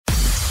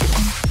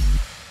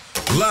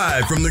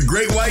Live from the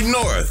Great White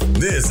North,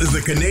 this is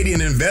the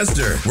Canadian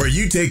Investor, where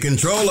you take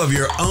control of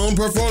your own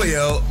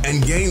portfolio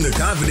and gain the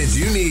confidence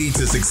you need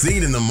to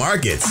succeed in the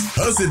markets.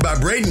 Hosted by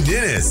Braden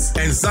Dennis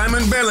and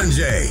Simon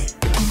Belanger.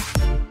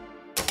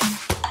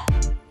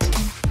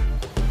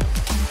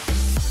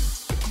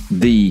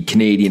 The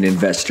Canadian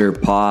Investor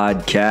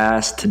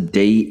Podcast.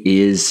 Today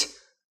is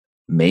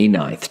May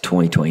 9th,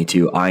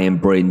 2022. I am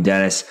Braden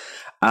Dennis,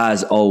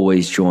 as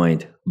always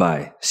joined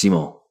by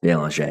Simon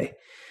Belanger.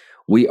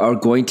 We are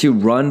going to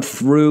run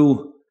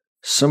through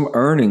some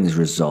earnings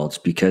results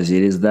because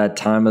it is that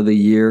time of the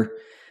year,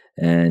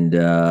 and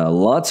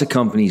lots of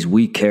companies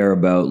we care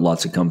about,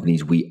 lots of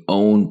companies we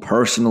own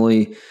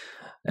personally,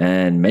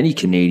 and many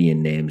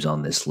Canadian names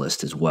on this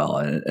list as well,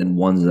 and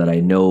ones that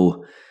I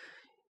know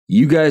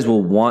you guys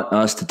will want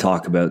us to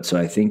talk about. So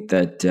I think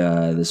that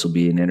this will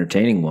be an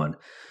entertaining one.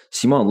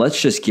 Simon,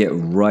 let's just get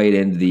right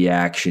into the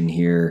action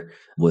here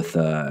with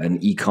an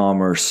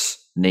e-commerce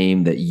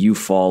name that you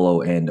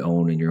follow and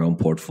own in your own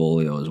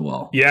portfolio as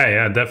well.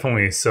 Yeah,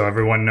 definitely. So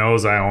everyone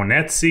knows I own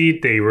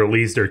Etsy. They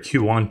released their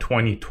Q1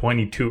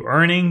 2022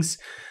 earnings.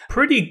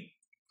 Pretty,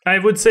 I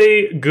would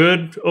say,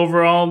 good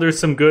overall. There's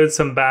some good,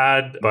 some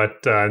bad,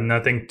 but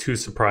nothing too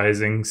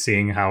surprising,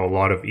 seeing how a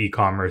lot of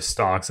e-commerce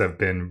stocks have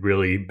been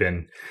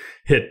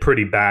hit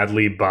pretty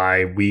badly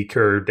by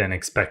weaker than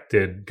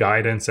expected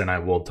guidance, and I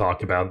will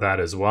talk about that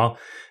as well.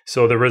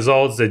 So the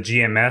results, the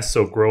GMS,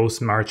 so gross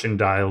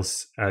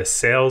merchandise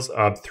sales,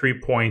 up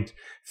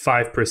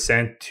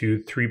 3.5%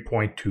 to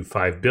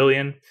 $3.25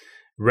 billion.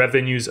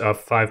 Revenues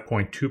up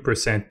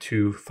 5.2%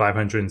 to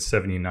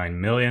 $579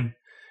 million.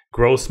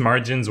 Gross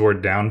margins were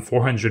down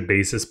 400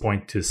 basis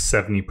points to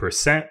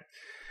 70%.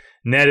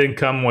 Net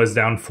income was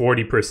down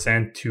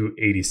 40% to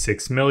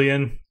 $86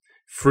 million.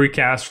 Free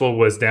cash flow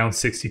was down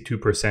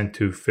 62%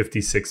 to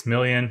 $56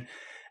 million.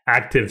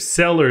 Active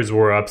sellers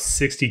were up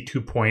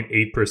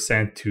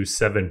 62.8% to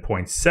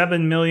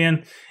 7.7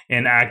 million.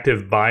 And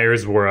active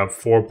buyers were up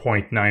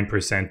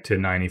 4.9% to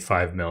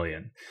 95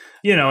 million.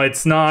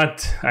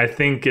 I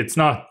think it's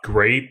not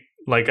great,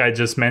 like I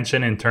just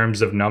mentioned, in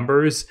terms of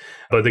numbers,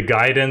 but the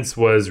guidance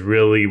was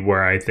really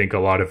where I think a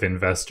lot of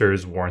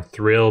investors weren't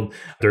thrilled.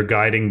 They're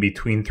guiding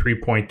between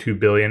 3.2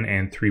 billion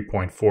and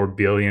 3.4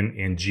 billion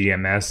in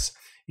GMS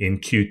in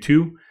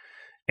Q2.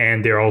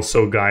 And they're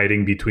also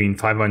guiding between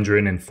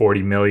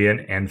 540 million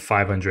and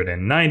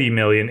 590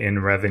 million in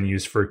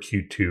revenues for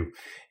Q2.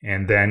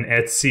 And then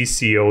Etsy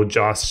CEO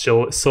Josh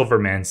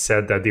Silverman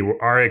said that they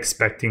are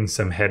expecting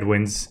some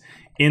headwinds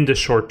in the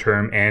short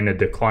term and a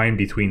decline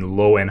between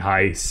low and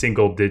high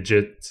single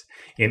digits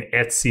in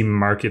Etsy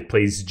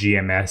marketplace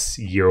GMS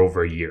year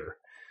over year.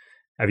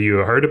 Have you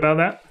heard about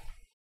that?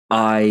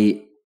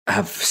 I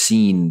have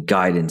seen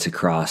guidance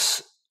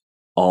across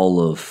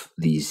all of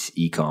these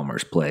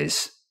e-commerce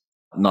plays.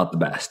 Not the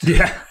best.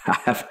 Yeah.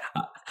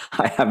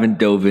 I haven't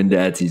dove into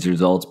Etsy's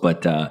results,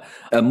 but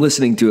I'm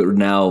listening to it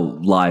now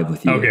live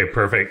with you. Okay,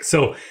 perfect.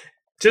 So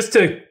just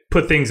to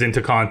put things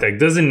into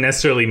context, doesn't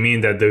necessarily mean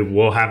that they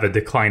will have a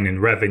decline in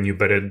revenue,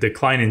 but a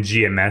decline in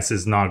GMS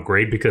is not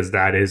great because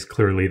that is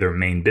clearly their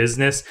main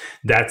business.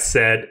 That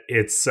said,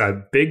 it's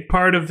a big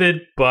part of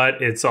it,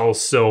 but it's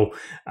also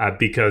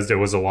because there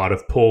was a lot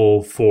of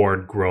pull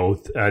forward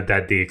growth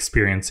that they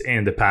experienced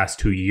in the past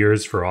 2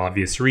 years for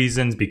obvious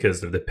reasons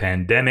because of the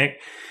pandemic.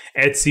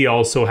 Etsy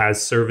also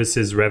has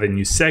services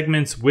revenue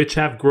segments, which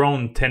have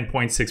grown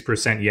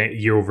 10.6%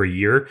 year over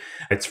year.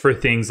 It's for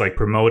things like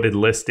promoted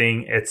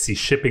listing, Etsy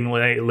shipping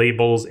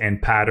labels,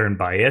 and Pattern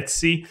by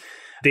Etsy.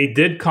 They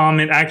did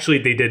comment, actually,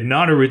 they did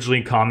not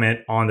originally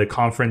comment on the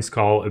conference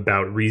call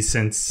about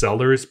recent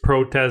sellers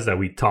protests that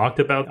we talked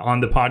about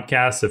on the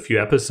podcast a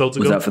few episodes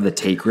ago. Was that for the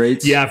take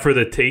rates? Yeah, for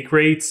the take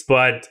rates,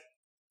 but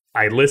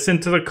I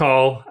listened to the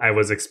call. I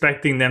was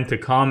expecting them to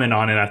comment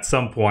on it at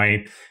some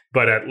point,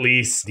 but at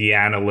least the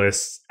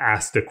analysts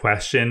asked the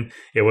question.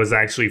 It was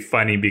actually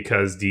funny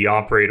because the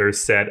operator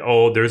said,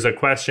 oh, there's a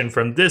question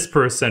from this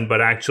person, but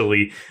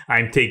actually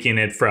I'm taking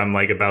it from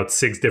like about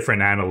 6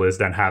 different analysts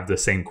that have the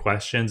same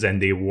questions,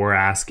 and they were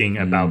asking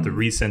about the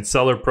recent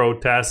seller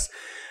protests.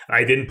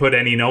 I didn't put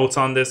any notes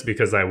on this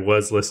because I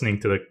was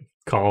listening to the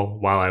call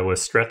while I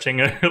was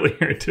stretching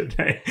earlier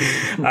today.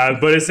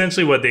 But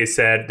essentially what they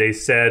said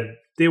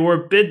they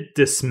were a bit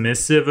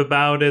dismissive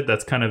about it.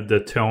 That's kind of the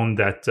tone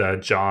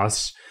that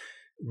Josh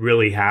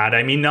really had.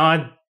 I mean,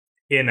 not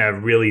in a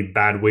really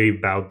bad way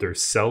about their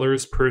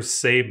sellers per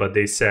se, but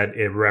they said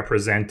it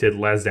represented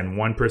less than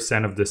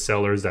 1% of the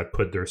sellers that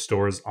put their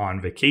stores on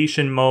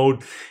vacation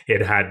mode.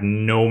 It had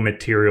no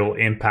material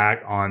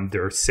impact on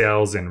their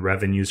sales and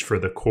revenues for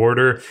the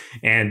quarter.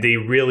 And they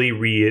really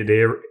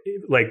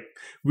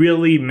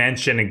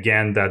mention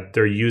again that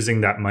they're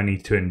using that money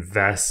to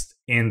invest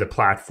in the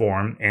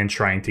platform and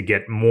trying to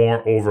get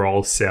more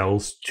overall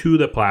sales to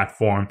the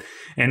platform.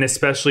 And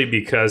especially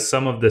because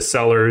some of the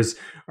sellers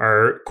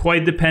are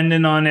quite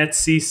dependent on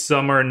Etsy,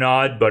 some are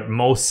not, but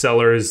most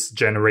sellers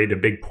generate a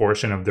big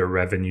portion of their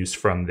revenues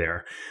from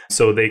there.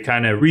 So they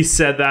kind of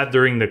reset that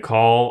during the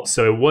call.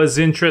 So it was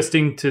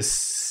interesting to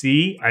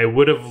see. I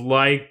would have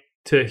liked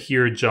to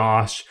hear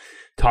Josh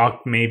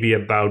talk maybe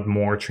about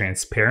more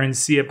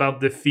transparency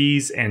about the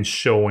fees and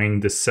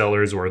showing the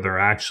sellers where they're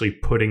actually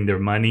putting their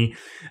money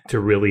to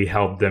really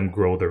help them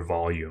grow their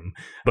volume.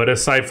 But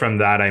aside from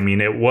that, I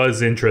mean, it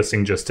was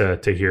interesting just to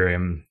hear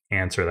him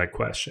answer that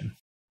question.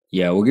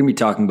 Yeah, we're going to be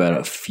talking about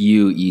a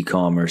few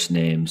e-commerce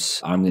names.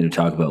 I'm going to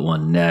talk about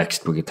one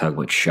next. We're going to talk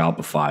about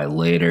Shopify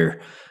later.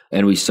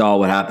 And we saw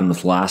what happened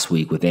with last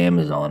week with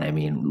Amazon. I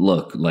mean,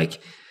 look, like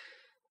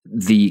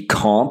the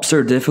comps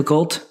are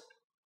difficult,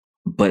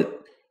 but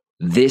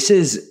this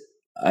is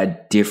a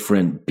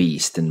different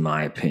beast, in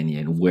my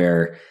opinion,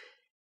 where,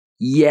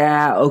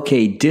 yeah,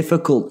 okay,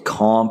 difficult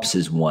comps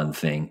is one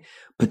thing,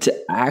 but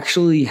to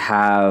actually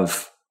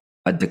have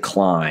a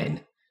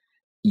decline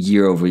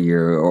year over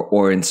year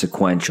or in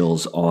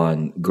sequentials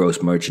on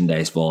gross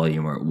merchandise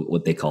volume, or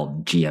what they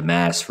call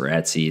GMS for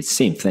Etsy, it's the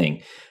same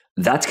thing.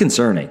 That's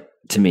concerning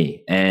to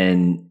me.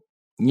 And,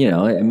 you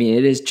know, I mean,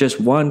 it is just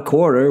one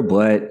quarter,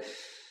 but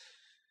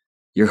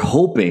you're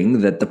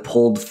hoping that the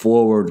pulled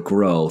forward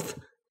growth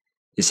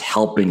is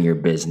helping your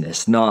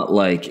business, not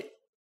like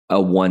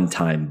a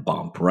one-time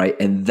bump, right?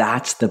 And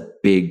that's the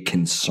big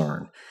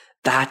concern.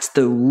 That's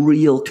the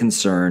real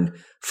concern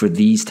for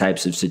these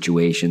types of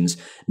situations,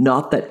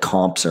 not that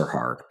comps are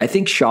hard. I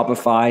think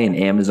Shopify and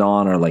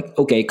Amazon are like,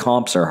 okay,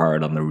 comps are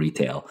hard on the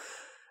retail.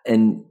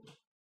 And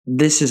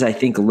this is, I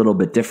think, a little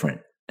bit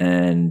different,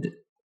 and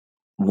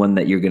one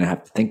that you're going to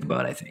have to think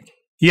about, I think.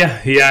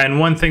 Yeah. And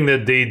one thing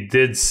that they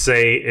did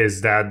say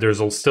is that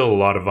there's still a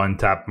lot of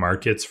untapped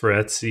markets for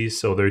Etsy.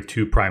 So their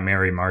two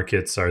primary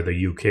markets are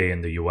the UK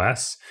and the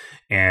US.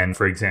 And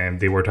for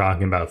example, they were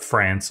talking about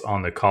France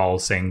on the call,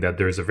 saying that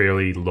there's a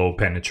very low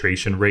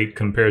penetration rate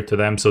compared to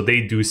them. So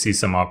they do see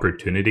some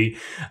opportunity.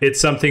 It's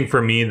something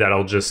for me that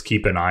I'll just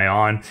keep an eye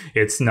on.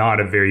 It's not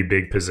a very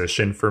big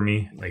position for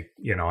me. Like,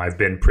 you know, I've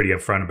been pretty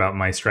upfront about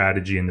my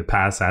strategy in the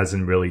past. It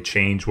hasn't really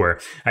changed, where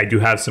I do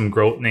have some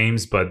growth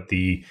names, but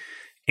the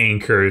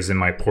anchors in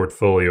my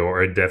portfolio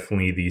are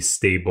definitely these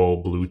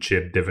stable blue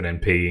chip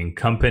dividend paying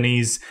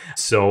companies.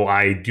 So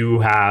I do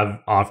have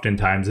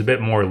oftentimes a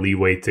bit more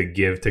leeway to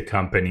give to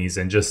companies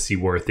and just see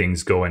where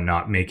things go and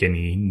not make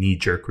any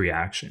knee-jerk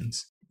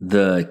reactions.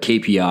 The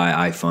KPI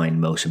I find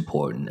most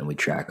important and we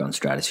track on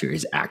Stratosphere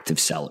is active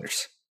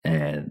sellers.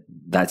 And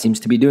that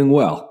seems to be doing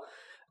well.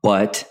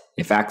 But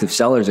if active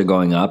sellers are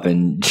going up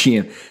and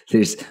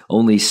there's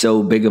only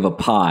so big of a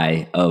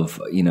pie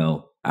of, you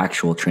know,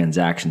 actual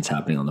transactions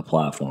happening on the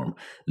platform,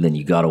 then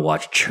you got to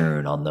watch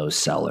churn on those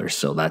sellers.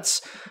 So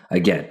that's,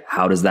 again,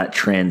 how does that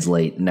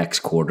translate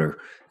next quarter,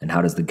 and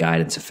how does the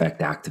guidance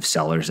affect active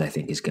sellers, I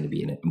think is going to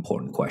be an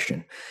important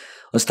question.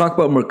 Let's talk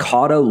about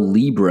Mercado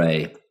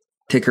Libre,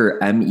 ticker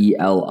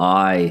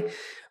MELI.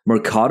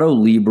 Mercado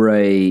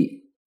Libre,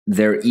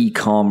 their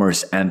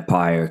e-commerce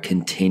empire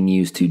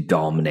continues to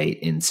dominate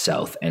in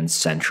South and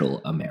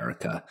Central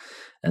America.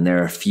 And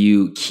there are a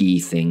few key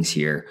things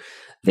here.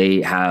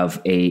 They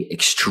have a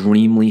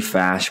extremely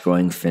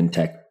fast-growing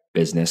fintech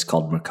business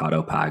called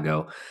Mercado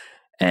Pago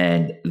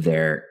and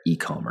their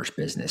e-commerce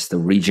business. The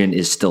region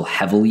is still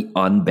heavily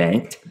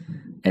unbanked,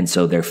 and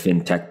so their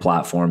fintech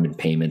platform and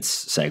payments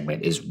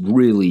segment is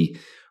really,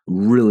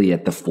 really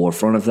at the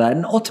forefront of that.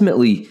 And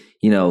ultimately,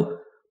 you know,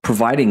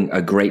 providing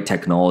a great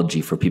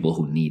technology for people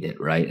who need it,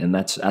 right? And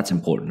that's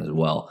important as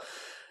well.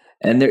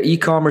 And their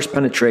e-commerce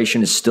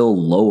penetration is still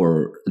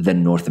lower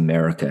than North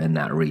America in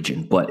that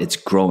region, but it's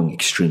growing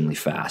extremely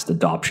fast.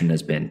 Adoption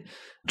has been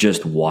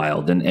just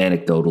wild. And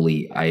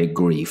anecdotally, I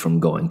agree from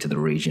going to the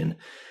region.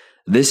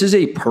 This is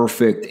a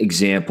perfect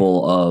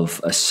example of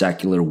a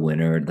secular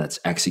winner that's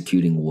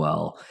executing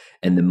well.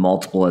 And the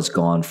multiple has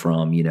gone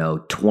from,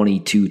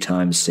 22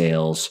 times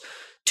sales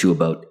to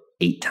about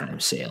 8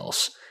 times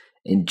sales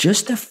in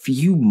just a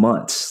few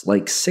months,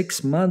 like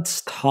 6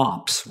 months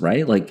tops,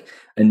 right?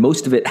 And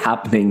most of it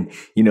happening,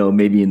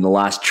 maybe in the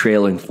last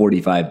trailing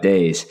 45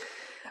 days.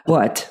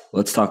 But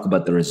let's talk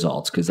about the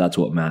results, because that's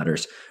what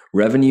matters.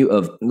 Revenue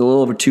of a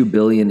little over $2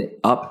 billion,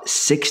 up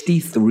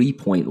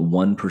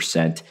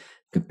 63.1%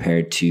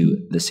 compared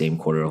to the same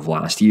quarter of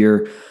last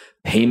year.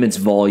 Payments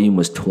volume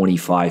was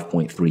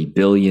 $25.3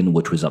 billion,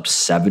 which was up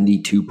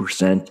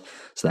 72%.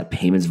 So that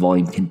payments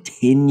volume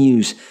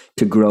continues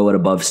to grow at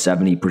above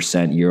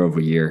 70% year over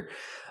year.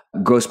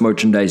 Gross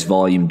merchandise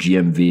volume,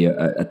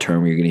 GMV, a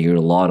term you're going to hear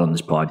a lot on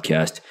this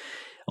podcast,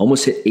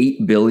 almost hit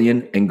 $8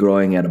 billion and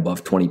growing at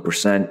above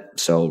 20%.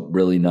 So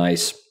really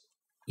nice.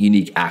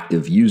 Unique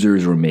active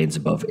users remains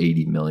above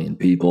 80 million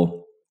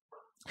people.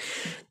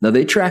 Now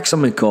they track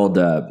something called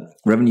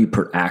revenue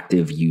per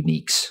active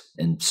uniques.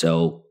 And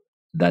so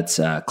that's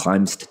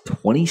climbs to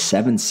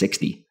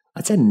 2760.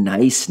 That's a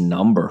nice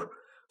number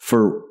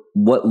for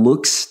what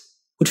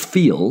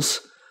feels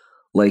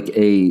like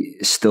a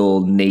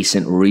still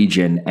nascent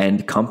region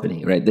and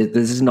company, right?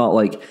 This is not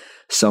like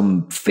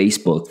some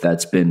Facebook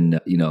that's been,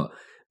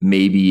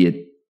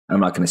 maybe I'm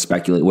not going to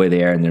speculate where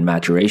they are in their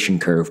maturation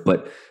curve,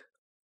 but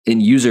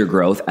in user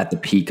growth at the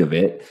peak of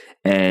it,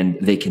 and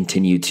they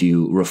continue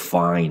to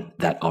refine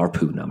that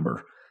ARPU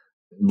number.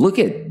 look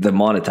at the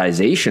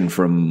monetization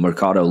from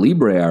Mercado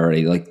Libre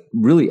already, like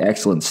really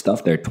excellent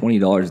stuff there,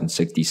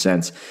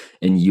 $20.60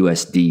 in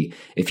USD.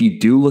 If you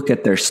do look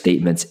at their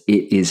statements,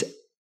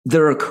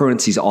 there are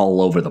currencies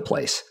all over the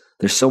place.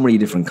 There's so many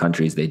different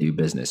countries they do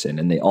business in,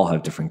 and they all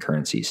have different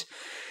currencies.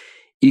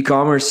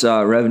 E-commerce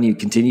revenue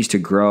continues to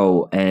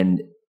grow,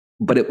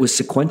 but it was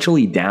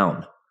sequentially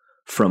down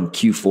from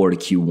Q4 to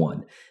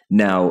Q1.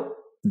 Now,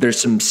 there's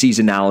some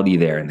seasonality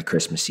there in the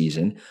Christmas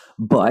season,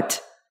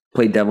 but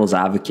play devil's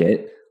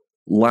advocate,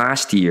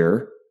 last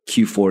year,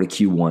 Q4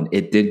 to Q1,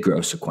 it did grow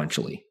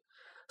sequentially.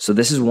 So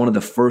this is one of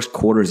the first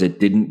quarters it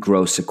didn't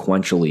grow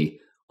sequentially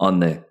on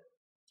the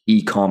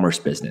e-commerce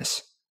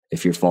business,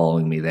 if you're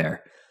following me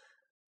there.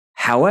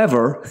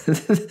 However,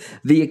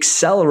 the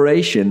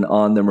acceleration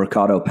on the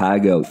Mercado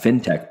Pago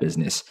fintech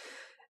business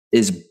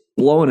is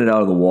blowing it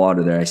out of the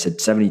water there. I said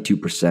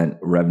 72%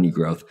 revenue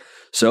growth.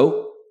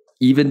 So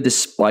even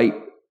despite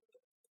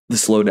the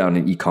slowdown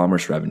in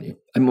e-commerce revenue,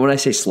 I mean, when I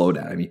say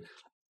slowdown, I mean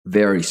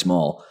very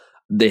small,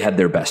 they had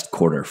their best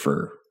quarter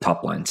for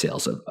top line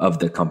sales of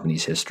the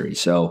company's history.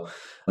 So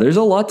there's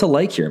a lot to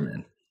like here,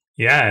 man.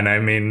 Yeah, and I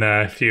mean,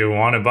 if you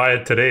want to buy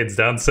it today, it's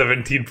down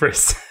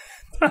 17%.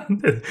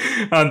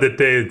 on the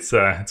day.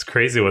 It's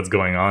crazy what's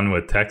going on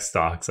with tech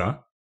stocks, huh?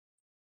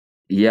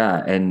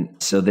 Yeah, and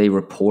so they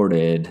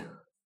reported,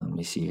 let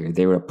me see here,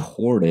 they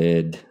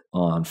reported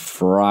on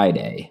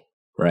Friday,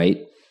 right?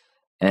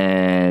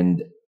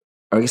 And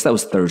I guess that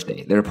was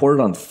Thursday. They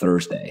reported on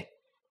Thursday.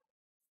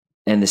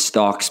 And the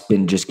stock's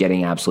been just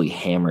getting absolutely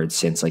hammered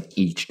since like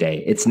each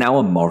day. It's now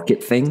a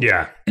market thing.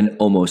 Yeah. And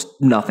almost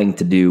nothing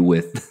to do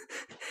with,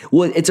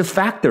 well, it's a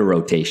factor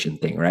rotation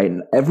thing, right?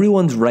 And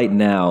everyone's right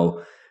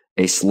now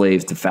a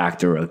slave to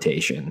factor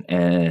rotation.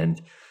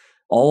 And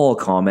all I'll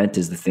comment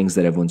is the things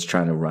that everyone's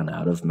trying to run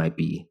out of might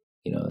be,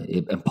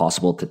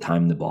 impossible to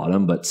time the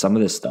bottom, but some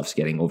of this stuff's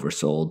getting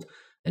oversold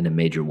in a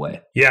major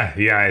way. Yeah.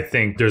 I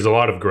think there's a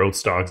lot of growth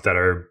stocks that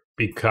are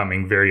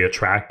becoming very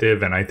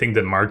attractive. And I think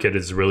the market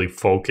is really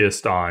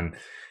focused on,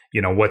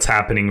 what's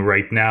happening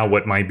right now,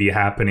 what might be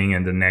happening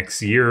in the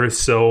next year or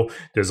so.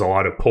 There's a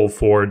lot of pull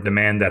forward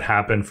demand that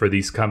happened for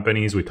these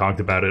companies. We talked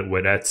about it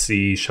with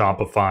Etsy,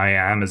 Shopify,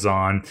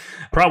 Amazon,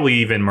 probably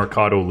even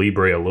Mercado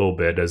Libre a little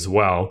bit as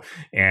well.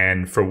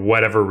 And for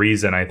whatever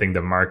reason, I think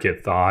the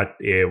market thought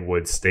it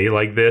would stay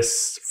like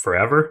this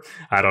forever.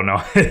 I don't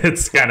know.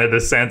 It's kind of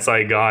the sense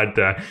I got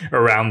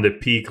around the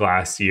peak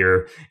last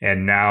year.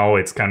 And now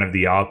it's kind of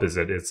the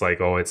opposite. It's like,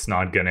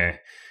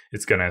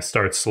 it's going to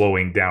start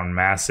slowing down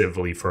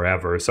massively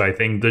forever. So I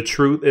think the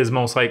truth is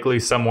most likely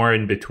somewhere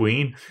in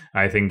between.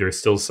 I think there's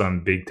still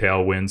some big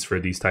tailwinds for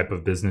these type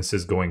of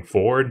businesses going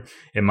forward.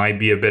 It might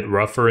be a bit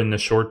rougher in the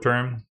short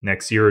term,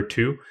 next year or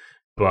two,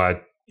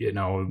 but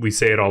we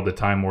say it all the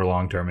time, we're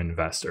long-term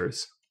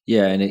investors.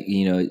 Yeah, and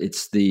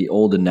it's the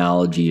old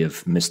analogy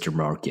of Mr.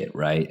 Market,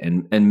 right?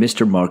 And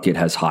Mr. Market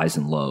has highs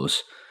and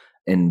lows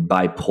and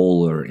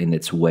bipolar in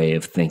its way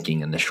of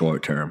thinking in the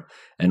short term.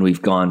 And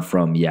we've gone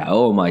from,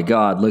 oh my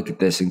God, look at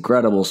this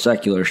incredible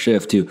secular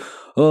shift to,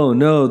 oh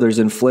no, there's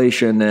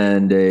inflation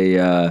and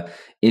a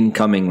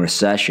incoming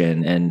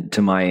recession. And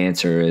to my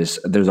answer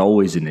is there's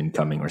always an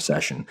incoming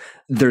recession.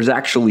 There's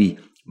actually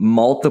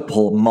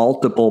multiple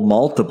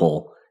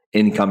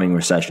incoming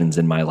recessions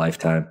in my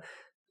lifetime.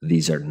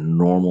 These are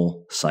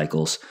normal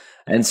cycles.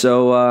 And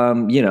so,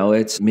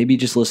 it's maybe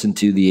just listen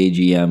to the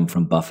AGM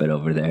from Buffett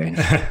over there. And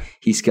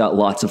he's got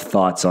lots of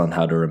thoughts on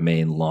how to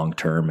remain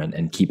long-term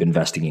and keep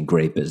investing in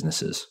great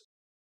businesses.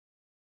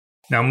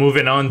 Now,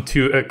 moving on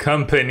to a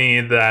company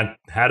that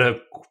had a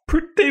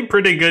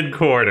pretty good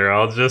quarter.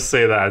 I'll just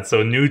say that.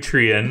 So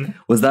Nutrien.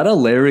 Was that a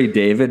Larry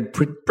David?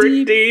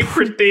 Pretty good.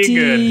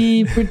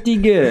 Pretty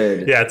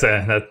good. Yeah,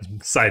 that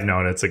side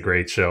note, it's a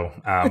great show.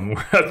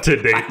 We're up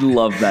to date. I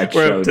love that show.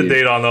 We're up to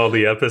date on all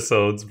the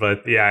episodes.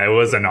 But yeah, it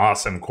was an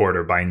awesome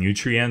quarter by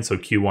Nutrien. So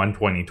Q1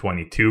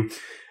 2022.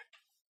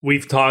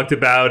 We've talked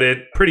about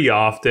it pretty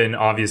often.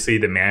 Obviously,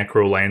 the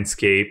macro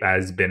landscape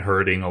has been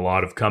hurting a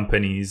lot of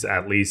companies,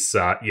 at least,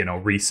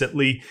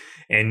 recently.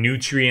 And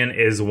Nutrien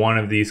is one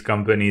of these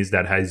companies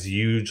that has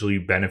hugely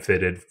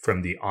benefited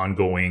from the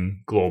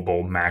ongoing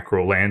global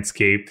macro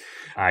landscape.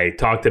 I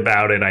talked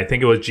about it, I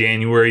think it was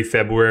January,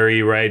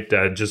 February, right?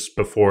 Just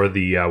before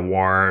the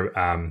war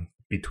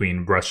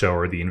between Russia,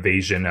 or the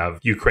invasion of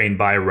Ukraine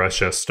by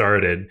Russia,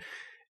 started.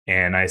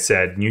 And I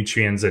said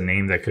Nutrien's a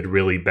name that could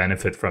really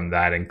benefit from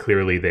that. And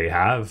clearly they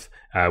have,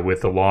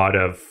 with a lot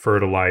of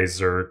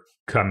fertilizer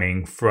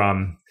coming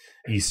from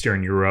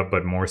Eastern Europe,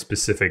 but more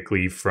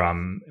specifically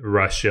from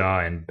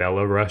Russia and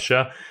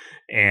Belarus.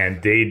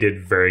 And they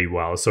did very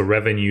well. So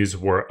revenues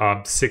were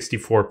up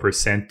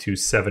 64% to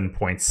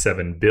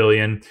 7.7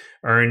 billion.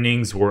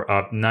 Earnings were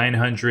up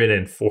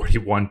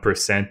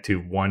 941%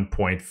 to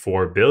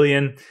 1.4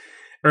 billion.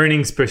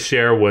 Earnings per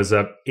share was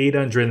up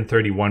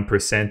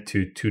 831%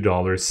 to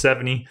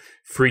 $2.70.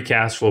 Free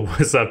cash flow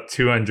was up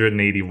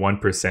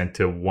 281%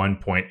 to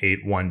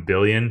 1.81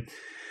 billion.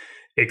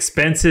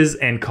 Expenses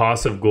and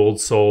cost of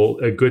goods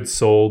sold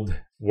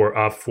were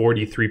up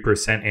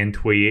 43% and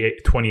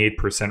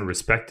 28%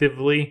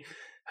 respectively.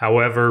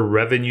 However,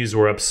 revenues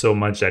were up so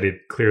much that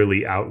it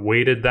clearly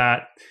outweighed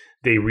that.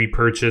 They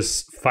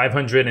repurchased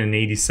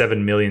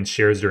 587 million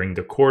shares during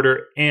the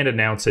quarter and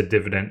announced a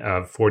dividend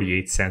of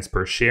 48 cents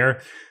per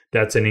share.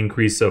 That's an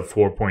increase of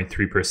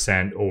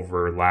 4.3%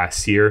 over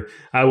last year.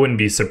 I wouldn't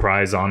be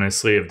surprised,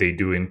 honestly, if they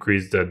do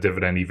increase the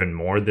dividend even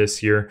more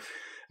this year.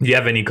 Do you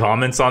have any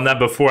comments on that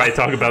before I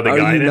talk about the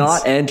guidance? Are you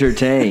not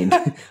entertained?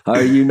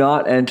 Are you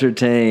not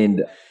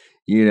entertained?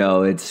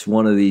 It's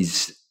one of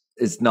these,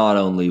 it's not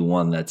only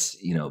one that's,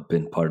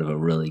 been part of a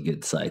really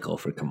good cycle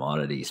for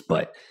commodities,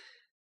 but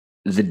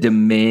the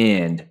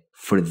demand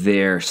for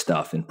their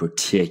stuff in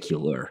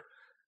particular,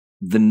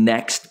 the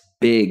next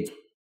big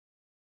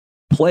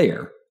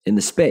player in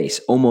the space,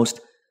 almost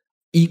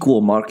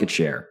equal market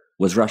share,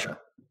 was Russia,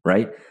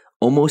 right?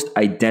 Almost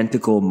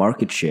identical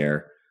market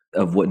share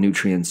of what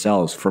Nutrien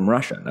sells from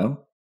Russia,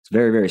 no? It's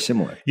very, very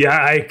similar.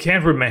 Yeah, I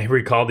can't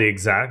recall the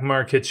exact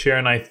market share,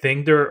 and I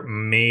think there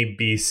may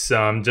be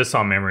some, just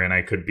on memory, and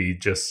I could be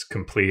just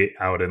complete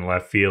out in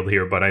left field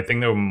here, but I think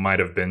there might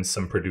have been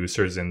some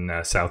producers in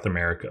South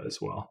America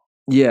as well.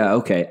 Yeah,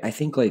 okay. I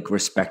think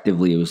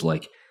respectively, it was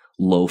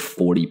low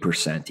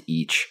 40%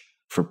 each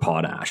for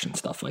potash and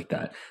stuff like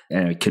that.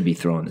 And I could be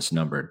throwing this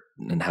number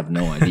and have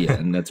no idea,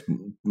 and that's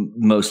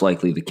most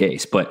likely the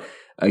case. But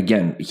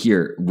again,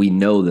 here, we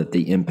know that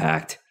the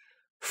impact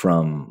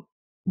from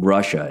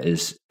Russia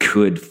is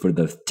good for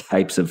the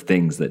types of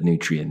things that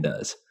Nutrien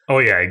does. Oh,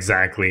 yeah,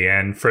 exactly.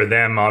 And for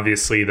them,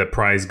 obviously, the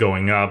price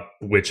going up,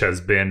 which has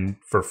been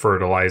for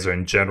fertilizer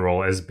in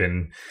general, has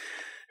been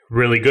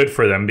really good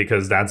for them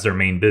because that's their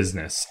main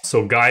business.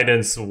 So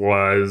guidance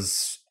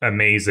was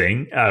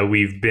amazing.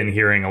 We've been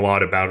hearing a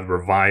lot about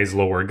revised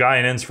lower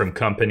guidance from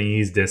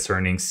companies this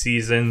earnings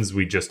seasons.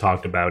 We just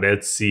talked about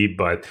Etsy,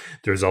 but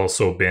there's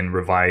also been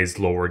revised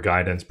lower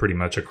guidance pretty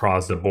much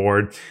across the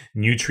board.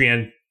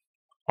 Nutrien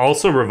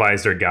also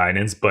revised their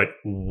guidance, but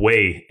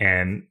way,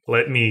 and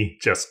let me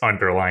just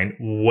underline,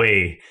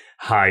 way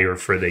higher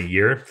for the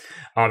year.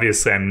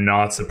 Obviously, I'm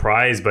not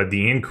surprised, but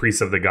the increase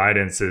of the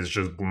guidance is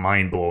just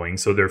mind-blowing.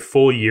 So their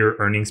full year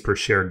earnings per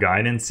share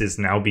guidance is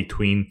now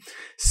between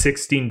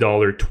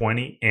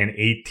 $16.20 and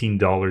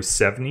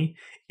 $18.70.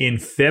 In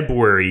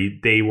February,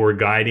 they were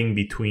guiding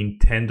between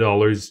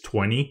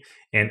 $10.20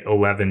 and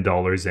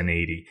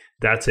 $11.80.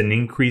 That's an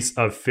increase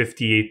of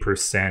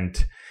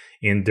 58%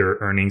 in their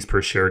earnings per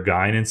share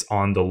guidance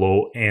on the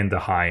low and the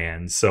high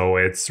end. So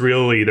it's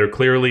really, they're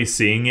clearly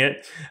seeing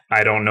it.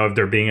 I don't know if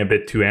they're being a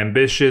bit too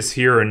ambitious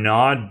here or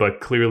not,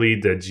 but clearly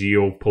the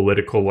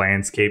geopolitical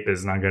landscape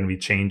is not going to be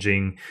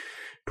changing,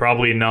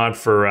 probably not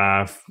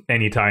for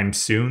anytime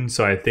soon.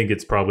 So I think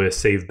it's probably a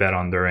safe bet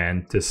on their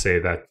end to say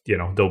that,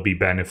 they'll be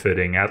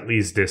benefiting at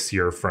least this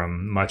year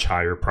from much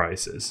higher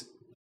prices.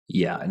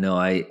 Yeah,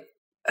 no,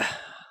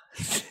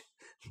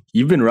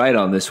 you've been right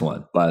on this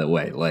one, by the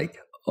way.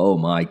 Oh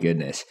my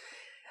goodness.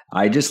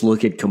 I just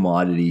look at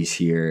commodities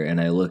here and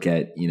I look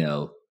at,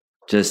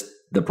 just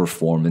the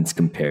performance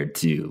compared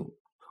to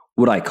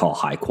what I call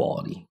high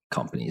quality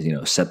companies,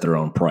 set their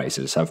own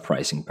prices, have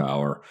pricing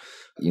power,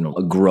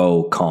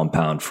 grow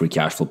compound free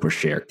cash flow per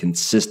share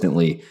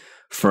consistently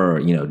for,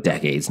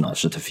 decades, not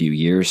just a few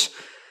years.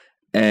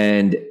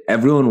 And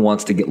everyone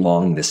wants to get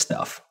long this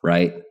stuff,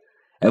 right?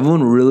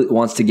 Everyone really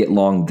wants to get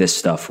long this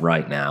stuff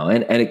right now.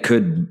 And it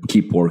could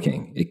keep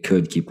working. It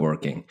could keep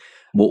working.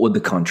 What would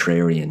the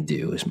contrarian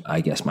do is,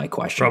 I guess, my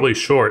question. Probably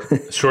short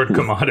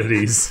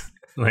commodities.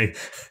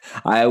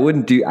 I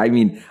wouldn't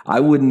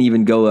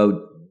even go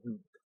out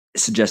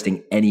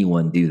suggesting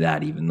anyone do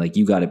that even.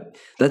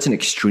 That's an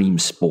extreme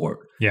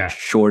sport. Yeah.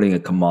 Shorting a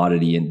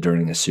commodity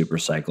during a super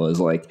cycle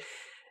is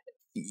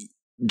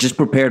just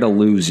prepare to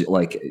lose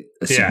a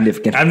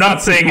significant. I'm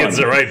not saying it's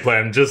the right play.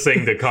 I'm just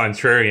saying the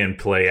contrarian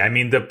play. I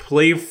mean, the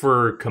play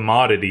for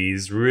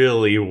commodities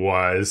really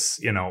was,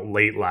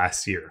 late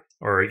last year.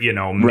 Or,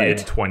 mid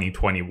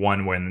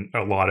 2021, when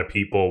a lot of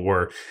people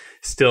were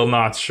still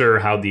not sure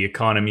how the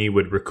economy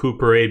would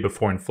recuperate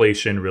before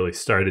inflation really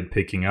started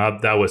picking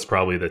up. That was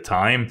probably the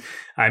time.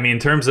 I mean, in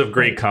terms of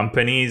great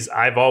companies,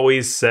 I've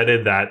always said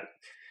it that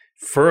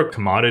for a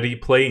commodity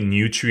play,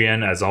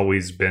 Nutrien has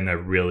always been a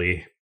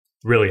really,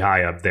 really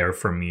high up there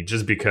for me,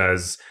 just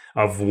because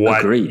of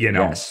what,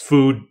 yes.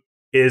 Food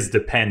is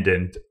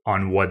dependent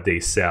on what they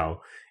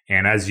sell.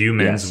 And as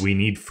humans, yes. we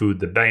need food.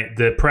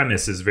 The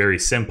premise is very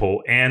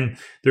simple, and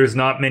there's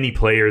not many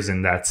players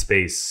in that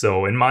space.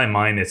 So in my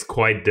mind, it's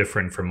quite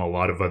different from a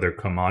lot of other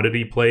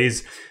commodity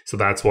plays. So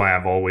that's why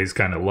I've always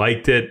kind of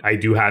liked it. I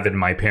do have it in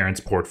my parents'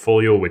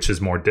 portfolio, which is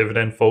more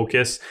dividend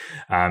focused.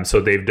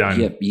 So they've done.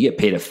 You get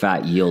paid a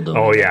fat yield.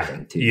 Oh yeah,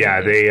 too,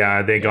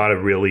 they got a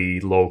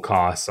really low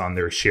cost on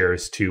their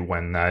shares too.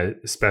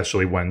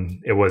 Especially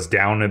when it was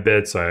down a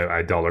bit, so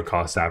I dollar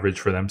cost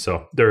average for them.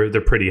 So they're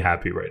pretty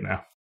happy right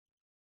now.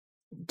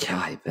 Yeah,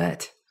 I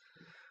bet.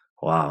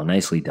 Wow,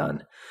 nicely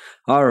done.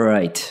 All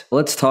right,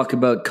 let's talk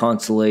about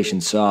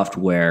Constellation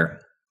Software.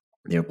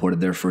 They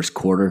reported their first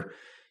quarter.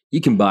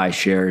 You can buy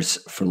shares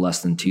for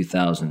less than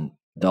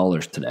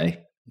 $2,000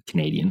 today,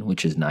 Canadian,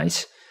 which is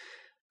nice.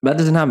 That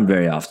doesn't happen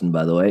very often,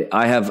 by the way.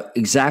 I have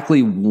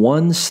exactly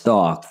one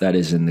stock that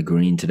is in the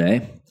green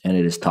today, and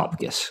it is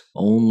Topicus.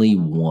 Only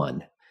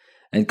one.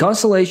 And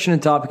Constellation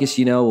and Topicus,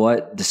 you know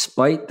what?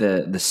 Despite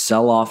the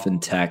sell-off in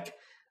tech,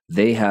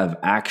 they have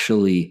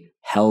actually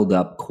held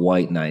up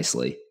quite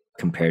nicely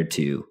compared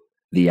to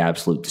the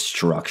absolute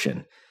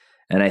destruction.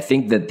 And I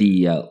think that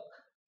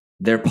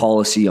their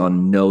policy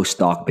on no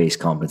stock-based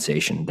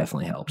compensation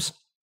definitely helps.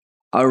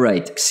 All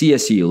right,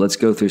 CSU. Let's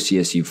go through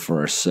CSU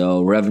first.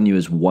 So revenue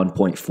is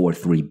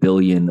 $1.43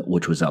 billion,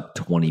 which was up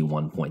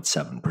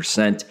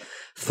 21.7%,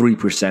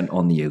 3%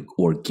 on the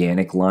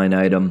organic line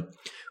item.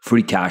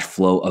 Free cash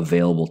flow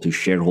available to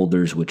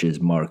shareholders, which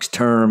is Mark's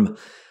term,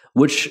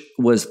 which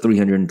was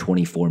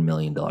 $324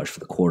 million for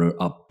the quarter,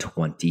 up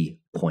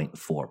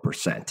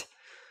 20.4%.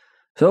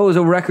 So it was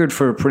a record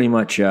for pretty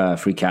much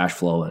free cash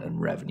flow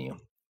and revenue.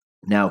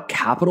 Now,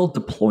 capital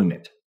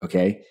deployment,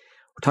 okay?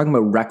 We're talking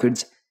about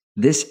records.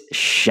 This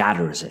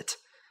shatters it.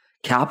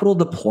 Capital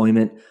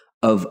deployment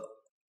of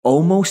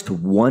almost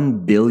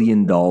 $1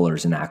 billion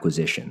in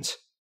acquisitions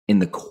in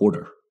the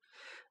quarter,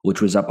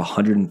 which was up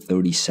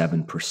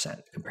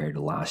 137% compared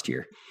to last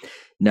year.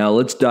 Now,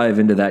 let's dive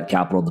into that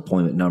capital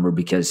deployment number,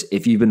 because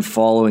if you've been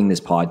following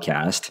this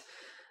podcast,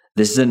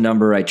 this is a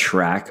number I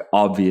track,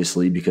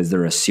 obviously, because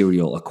they're a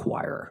serial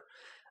acquirer.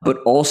 But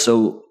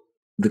also,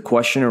 the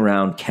question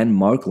around, can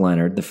Mark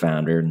Leonard, the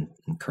founder and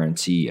current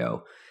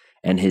CEO,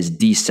 and his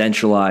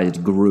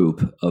decentralized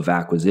group of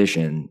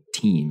acquisition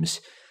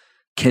teams,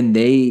 can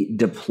they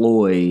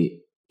deploy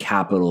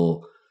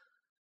capital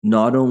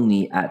not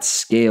only at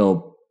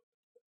scale,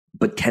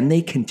 but can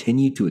they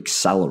continue to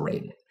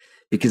accelerate it?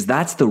 Because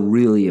that's the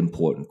really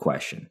important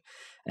question.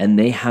 And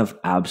they have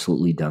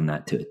absolutely done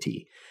that to a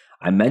T.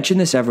 I mention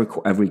this every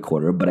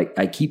quarter, but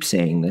I keep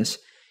saying this.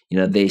 You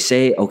know, they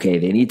say, okay,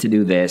 they need to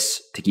do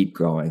this to keep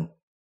growing,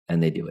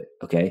 and they do it,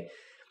 okay?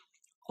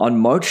 On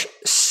March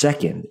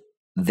 2nd,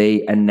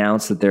 they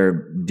announced that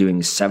they're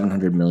doing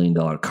 $700 million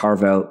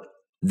carve-out.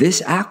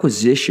 This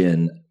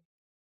acquisition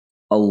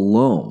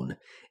alone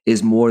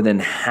is more than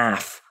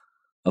half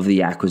of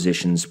the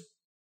acquisitions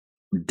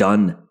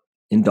done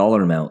in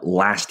dollar amount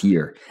last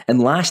year.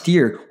 And last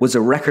year was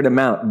a record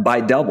amount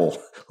by double.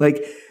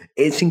 Like,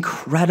 it's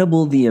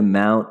incredible the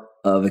amount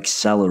of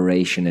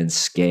acceleration and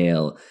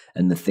scale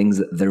and the things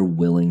that they're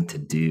willing to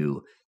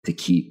do to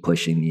keep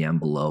pushing the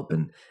envelope.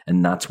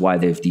 And that's why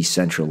they've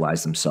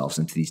decentralized themselves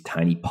into these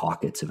tiny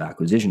pockets of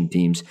acquisition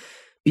teams,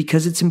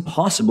 because it's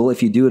impossible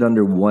if you do it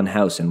under one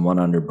house and one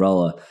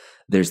umbrella.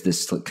 There's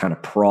this kind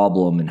of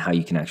problem in how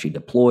you can actually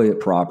deploy it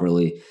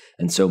properly.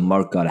 And so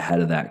Mark got ahead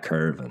of that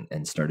curve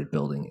and started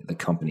building the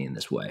company in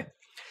this way.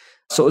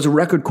 So it was a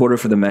record quarter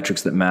for the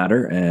metrics that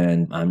matter,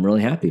 and I'm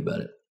really happy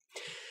about it.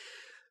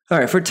 All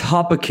right, for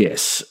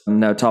Topicus.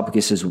 Now,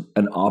 Topicus is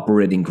an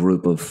operating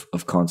group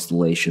of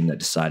Constellation that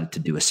decided to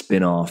do a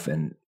spinoff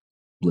and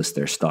list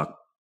their stock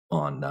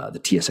on the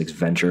TSX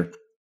Venture,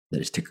 that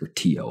is ticker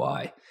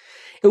TOI.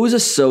 It was a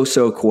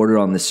so-so quarter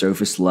on the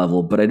surface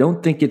level, but I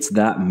don't think it's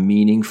that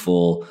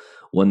meaningful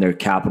when their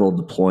capital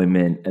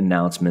deployment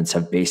announcements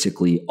have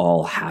basically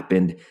all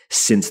happened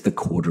since the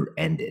quarter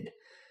ended.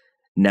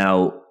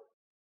 Now,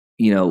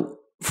 you know,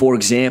 for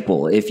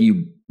example, if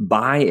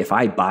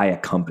I buy a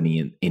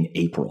company in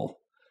April,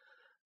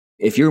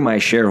 if you're my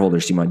shareholder,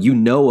 Simon, you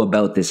know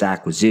about this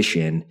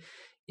acquisition,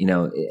 you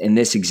know, in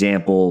this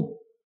example,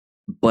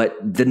 but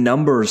the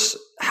numbers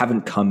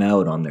haven't come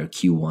out on their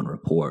Q1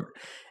 report.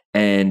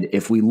 And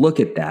if we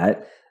look at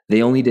that,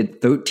 they only did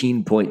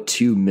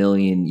 13.2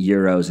 million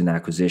euros in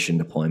acquisition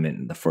deployment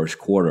in the first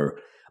quarter.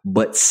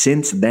 But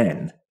since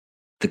then,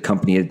 the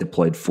company had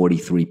deployed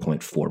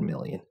 43.4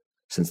 million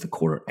since the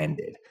quarter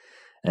ended.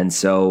 And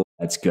so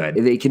that's good.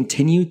 They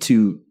continue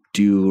to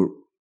do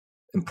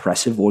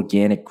impressive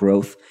organic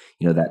growth.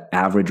 You know, that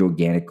average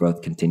organic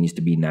growth continues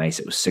to be nice.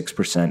 It was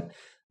 6%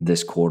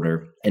 this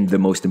quarter. And the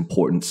most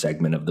important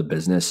segment of the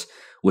business,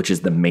 which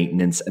is the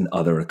maintenance and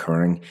other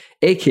recurring,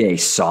 aka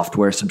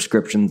software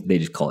subscriptions, they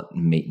just call it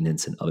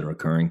maintenance and other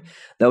recurring,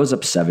 that was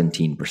up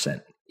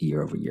 17%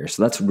 year over year.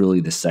 So that's really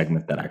the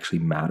segment that actually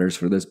matters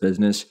for this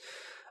business.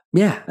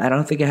 Yeah, I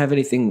don't think I have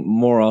anything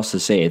more else to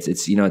say.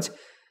 It's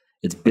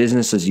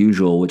business as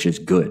usual, which is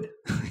good.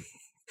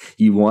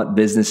 You want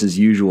business as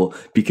usual,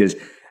 because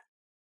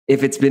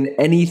if it's been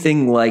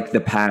anything like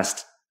the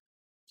past,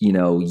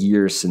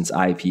 years since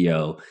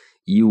IPO,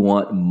 you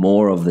want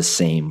more of the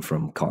same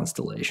from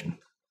Constellation.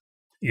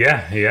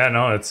 Yeah,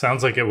 no, it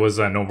sounds like it was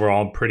an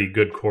overall pretty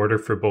good quarter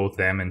for both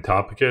them and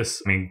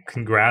Topicus. I mean,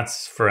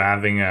 congrats for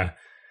having a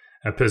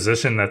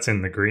position that's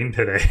in the green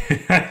today.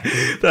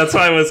 That's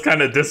why I was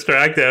kind of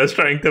distracted. I was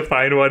trying to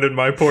find one in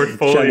my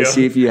portfolio. Trying to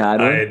see if you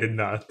had one?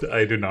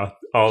 I do not.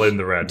 All in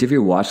the red. Do you have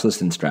your watch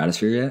list in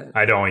Stratosphere yet?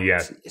 I don't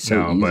yet.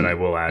 So but I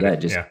will add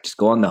it. Just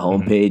go on the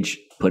homepage,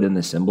 put in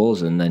the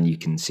symbols, and then you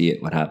can see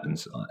it. What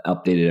happens?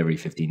 Update it every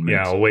 15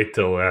 minutes. Yeah, I'll wait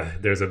till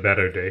there's a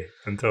better day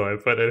until I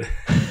put it.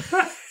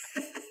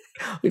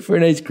 Wait for a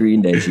nice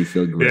green day so you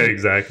feel great. Yeah,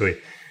 exactly.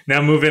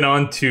 Now moving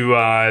on to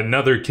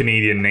another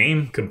Canadian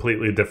name,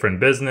 completely different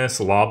business,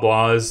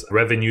 Loblaws.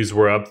 Revenues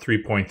were up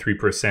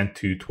 3.3%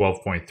 to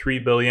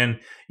 12.3 billion.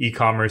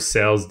 E-commerce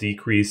sales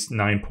decreased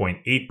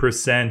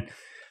 9.8%.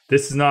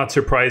 This is not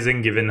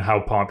surprising given how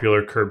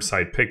popular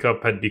curbside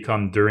pickup had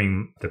become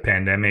during the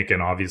pandemic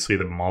and obviously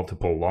the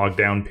multiple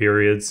lockdown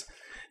periods.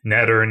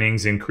 Net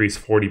earnings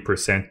increased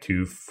 40%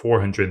 to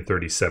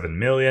 437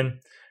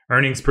 million.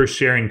 Earnings per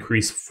share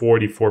increased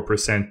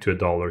 44% to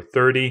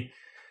 $1.30.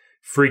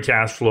 Free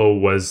cash flow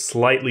was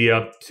slightly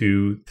up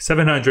to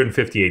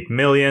 758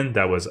 million.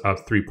 That was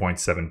up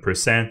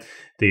 3.7%.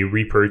 They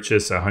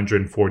repurchased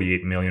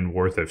 148 million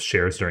worth of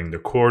shares during the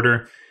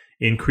quarter,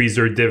 increased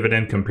their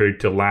dividend compared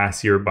to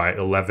last year by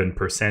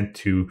 11%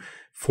 to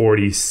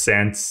 40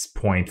 cents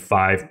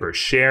 0.5 per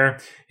share.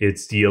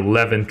 It's the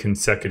 11th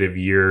consecutive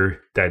year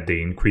that they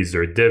increased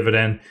their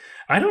dividend.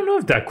 I don't know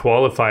if that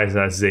qualifies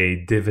as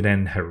a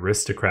dividend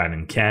aristocrat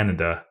in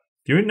Canada.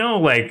 You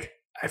know, like,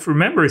 I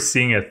remember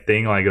seeing a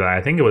thing like that. I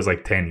think it was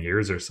like 10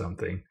 years or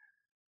something.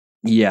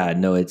 Yeah,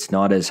 no, it's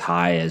not as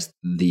high as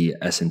the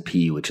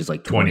S&P, which is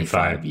like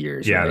 25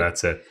 years. Yeah, right?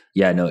 that's it.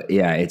 Yeah, no,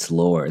 yeah, it's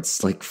lower.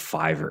 It's like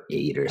 5 or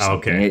 8 or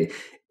something. Okay.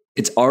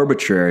 It's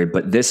arbitrary,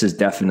 but this is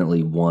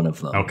definitely one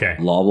of them. Okay.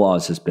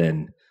 Loblaws has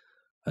been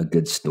a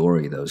good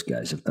story. Those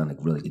guys have done a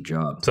really good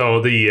job.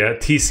 So the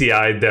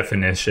TCI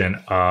definition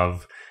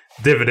of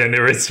dividend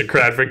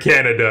aristocrat for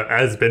Canada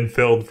has been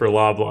filled for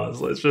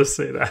Loblaws. Let's just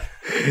say that.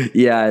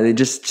 Yeah, they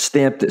just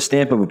stamp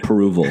of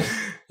approval.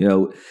 You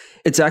know,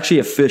 it's actually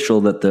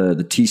official that the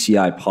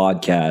TCI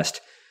podcast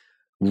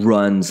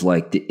runs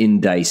like the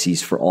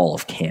indices for all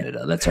of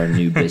Canada. That's our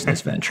new business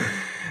venture.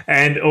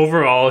 And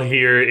overall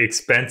here,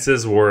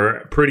 expenses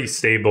were pretty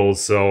stable.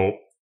 So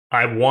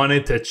I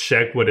wanted to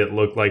check what it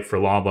looked like for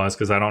Loblaws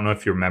because I don't know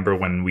if you remember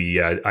when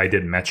I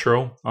did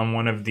Metro on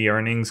one of the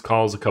earnings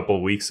calls a couple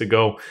of weeks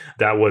ago.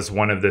 That was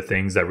one of the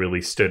things that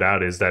really stood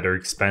out is that our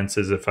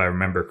expenses, if I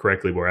remember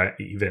correctly, were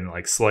even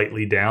like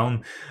slightly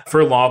down.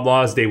 For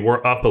Loblaws, they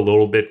were up a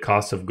little bit.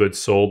 Cost of goods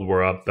sold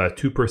were up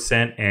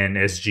 2% and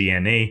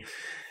SG&A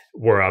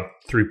were up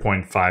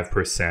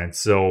 3.5%.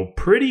 So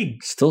pretty...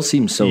 Still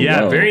seems so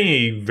low.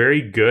 Very,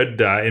 very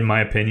good, in my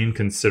opinion,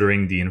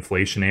 considering the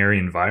inflationary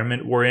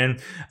environment we're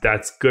in.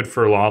 That's good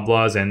for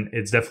Loblaws, and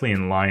it's definitely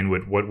in line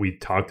with what we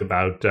talked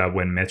about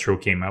when Metro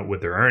came out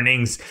with their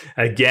earnings.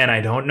 Again, I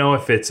don't know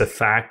if it's a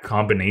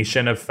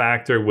combination of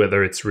factor,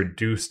 whether it's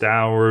reduced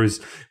hours,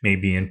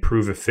 maybe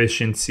improve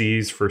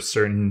efficiencies for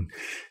certain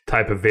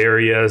type of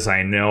areas.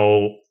 I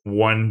know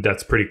one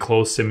that's pretty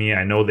close to me,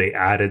 I know they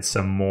added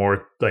some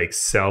more like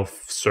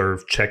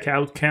self-serve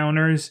checkout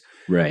counters.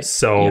 Right.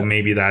 So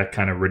maybe that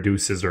kind of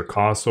reduces their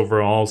costs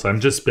overall. So I'm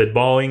just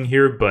spitballing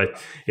here,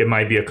 but it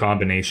might be a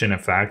combination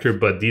of factor.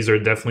 But these are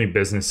definitely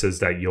businesses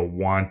that you'll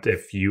want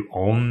if you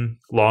own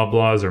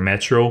Loblaws or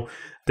Metro.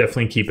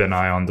 Definitely keep an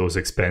eye on those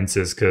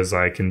expenses because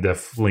I can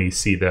definitely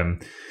see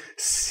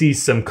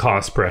some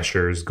cost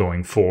pressures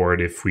going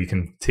forward if we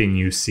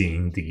continue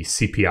seeing the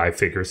CPI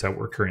figures that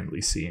we're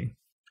currently seeing.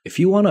 If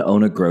you want to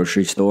own a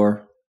grocery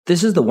store,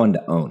 this is the one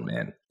to own,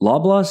 man.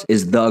 Loblaws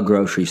is the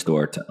grocery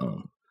store to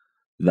own.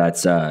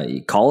 That's,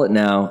 you call it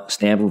now,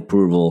 stamp of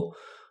approval,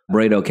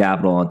 Brado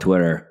Capital on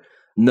Twitter.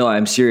 No,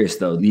 I'm serious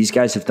though. These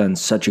guys have done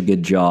such a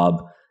good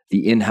job.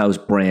 The in-house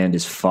brand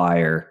is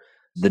fire.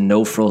 The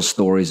no-frills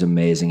story is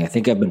amazing. I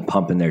think I've been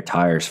pumping their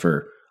tires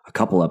for a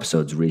couple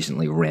episodes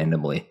recently,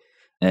 randomly.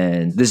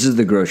 And this is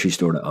the grocery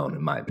store to own,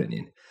 in my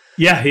opinion.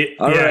 Yeah,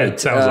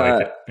 it sounds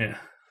like it. Yeah.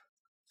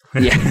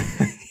 Yeah.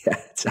 Yeah,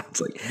 it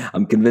sounds like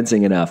I'm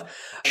convincing enough.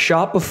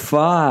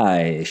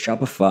 Shopify.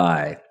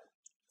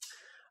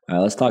 All right,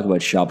 let's talk about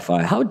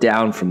Shopify. How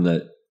down from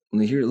the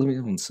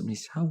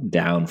how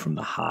down from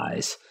the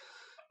highs?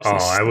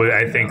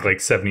 I think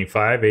like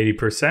 75,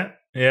 80%.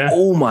 Yeah.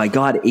 Oh my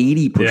God,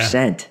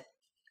 80%.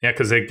 Yeah,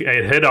 because it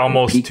hit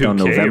almost $2,000 on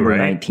November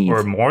right? 19th.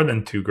 Or more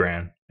than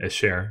 $2,000 a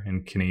share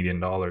in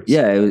Canadian dollars.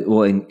 Yeah,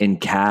 well, in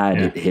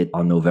CAD, it hit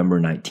on November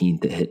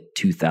 19th. It hit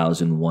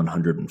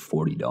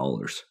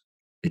 $2,140.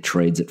 It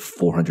trades at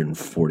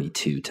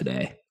 442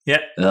 today. Yeah.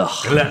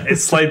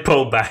 It's slight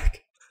pullback.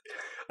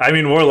 I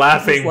mean, we're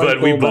laughing,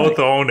 but we both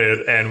own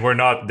it and we're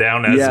not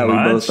down as much. We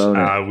both own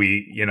it.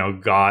 We,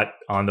 got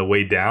on the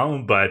way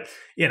down, but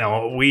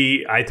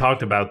I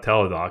talked about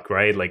Teladoc,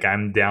 right? Like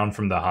I'm down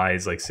from the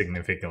highs like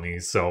significantly.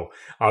 So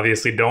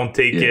obviously don't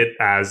take it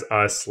as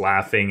us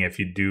laughing if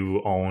you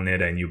do own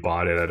it and you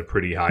bought it at a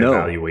pretty high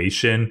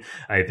valuation.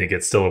 I think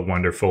it's still a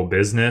wonderful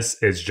business.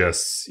 It's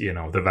just,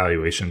 the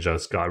valuation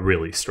just got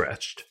really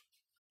stretched.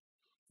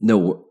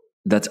 No,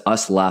 that's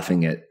us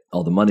laughing at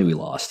all the money we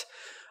lost.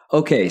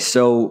 Okay,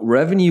 so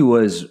revenue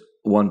was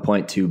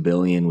 $1.2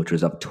 billion, which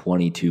was up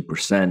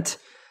 22%.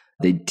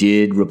 They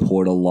did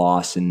report a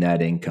loss in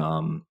net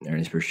income,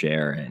 earnings per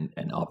share,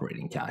 and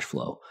operating cash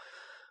flow.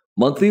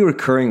 Monthly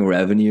recurring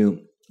revenue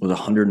was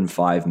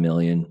 $105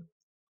 million,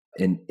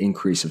 an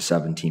increase of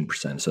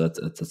 17%. So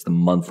that's the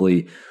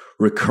monthly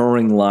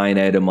recurring line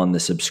item on the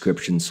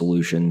subscription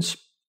solutions.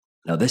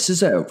 Now, this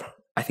is I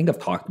think I've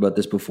talked about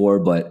this before,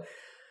 but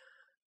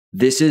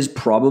This is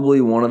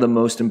probably one of the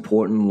most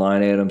important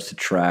line items to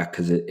track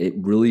because it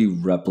really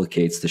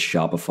replicates the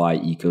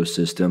Shopify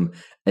ecosystem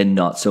and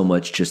not so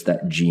much just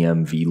that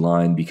GMV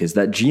line, because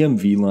that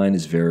GMV line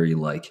is very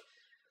like,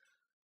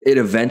 it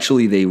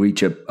eventually they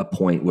reach a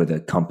point where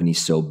the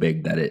company's so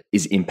big that it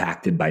is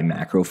impacted by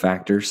macro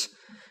factors.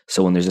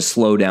 So when there's a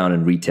slowdown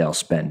in retail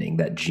spending,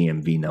 that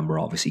GMV number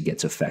obviously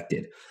gets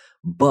affected.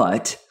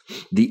 But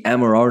the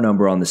MRR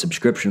number on the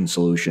subscription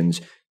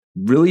solutions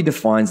really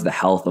defines the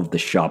health of the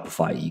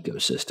Shopify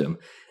ecosystem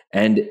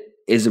and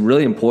is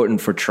really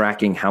important for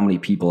tracking how many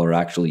people are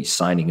actually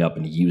signing up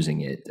and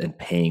using it and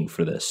paying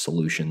for the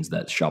solutions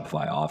that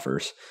Shopify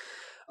offers.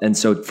 And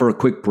so for a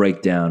quick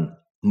breakdown,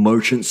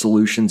 merchant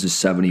solutions is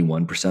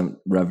 71%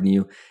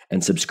 revenue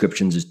and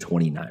subscriptions is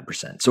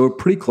 29%. So we're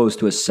pretty close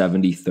to a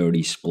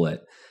 70-30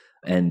 split.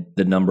 And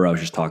the number I was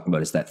just talking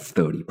about is that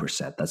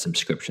 30%, that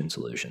subscription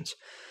solutions.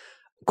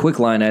 Quick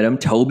line item,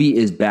 Toby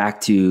is back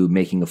to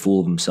making a fool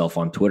of himself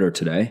on Twitter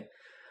today.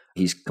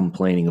 He's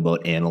complaining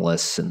about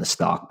analysts and the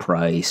stock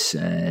price.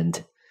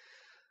 And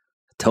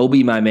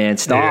Toby, my man,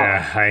 stop.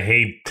 Yeah, I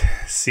hate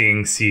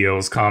seeing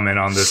CEOs comment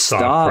on the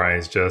stock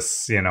price.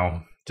 Just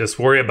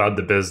worry about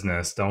the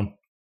business. Don't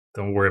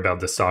worry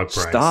about the stock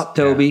price. Stop,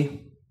 Toby. Yeah.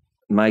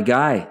 My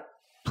guy,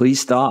 please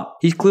stop.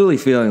 He's clearly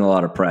feeling a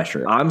lot of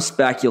pressure. I'm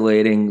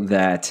speculating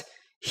that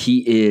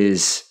he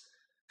is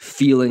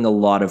feeling a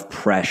lot of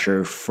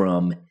pressure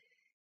from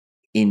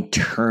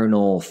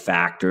internal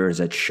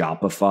factors at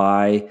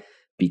Shopify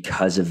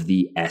because of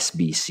the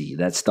SBC.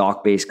 That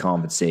stock-based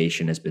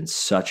compensation has been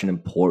such an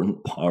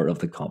important part of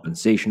the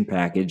compensation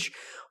package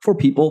for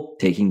people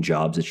taking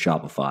jobs at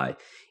Shopify.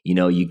 You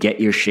know, you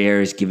get your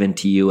shares given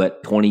to you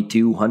at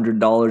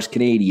 $2,200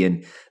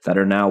 Canadian that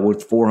are now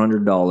worth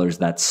 $400.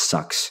 That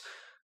sucks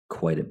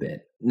quite a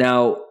bit.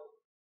 Now,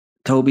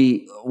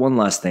 Toby, one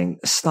last thing.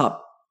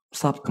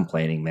 Stop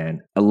complaining,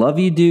 man. I love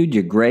you, dude.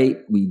 You're great.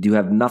 We do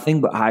have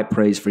nothing but high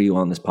praise for you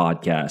on this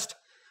podcast.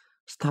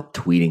 Stop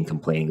tweeting,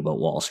 complaining about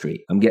Wall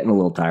Street. I'm getting a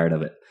little tired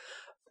of it.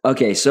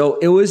 Okay, so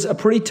it was a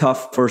pretty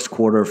tough first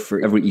quarter for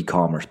every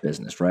e-commerce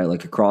business, right?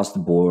 Like across the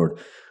board.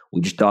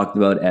 We just talked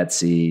about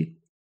Etsy.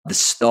 The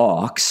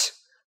stocks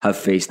have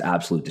faced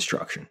absolute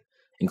destruction,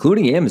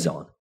 including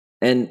Amazon.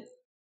 And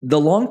the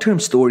long-term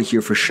story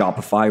here for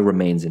Shopify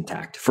remains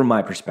intact, from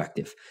my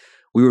perspective.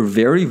 We were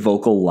very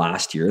vocal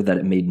last year that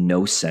it made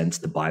no sense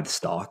to buy the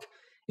stock.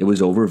 It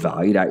was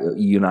overvalued.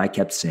 You and I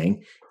kept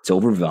saying, it's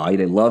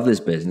overvalued. I love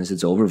this business.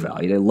 It's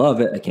overvalued. I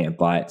love it. I can't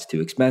buy it. It's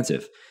too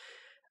expensive.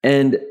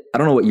 And I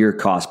don't know what your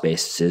cost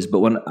basis is, but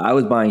when I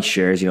was buying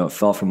shares, it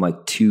fell from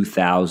like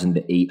 2,000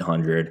 to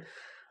 800.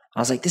 I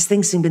was like, this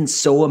thing's been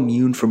so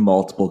immune from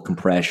multiple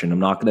compression. I'm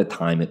not going to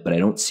time it, but I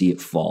don't see it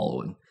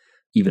following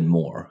even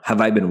more. Have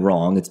I been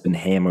wrong? It's been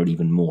hammered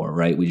even more,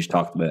 right? We just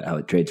talked about how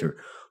it trades for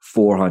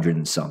 400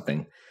 and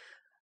something.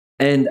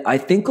 And I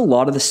think a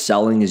lot of the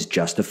selling is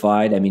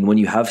justified. I mean, when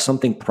you have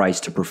something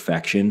priced to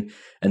perfection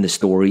and the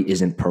story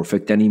isn't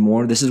perfect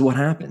anymore, this is what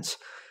happens.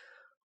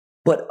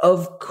 But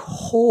of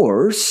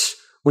course,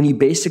 when you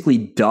basically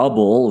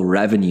double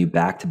revenue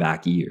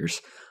back-to-back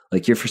years,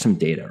 like here for some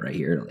data right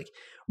here, like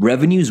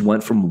revenues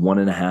went from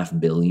 $1.5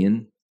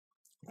 billion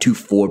to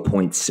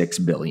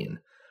 $4.6 billion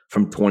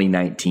from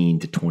 2019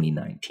 to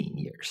 2019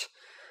 years.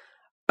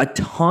 A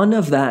ton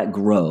of that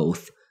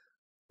growth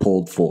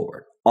pulled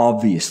forward.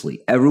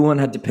 Obviously, everyone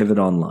had to pivot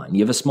online.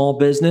 You have a small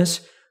business.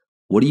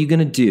 What are you going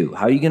to do?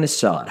 How are you going to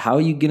sell it? How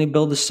are you going to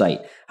build a site?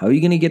 How are you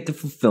going to get the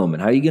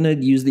fulfillment? How are you going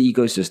to use the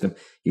ecosystem?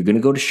 You're going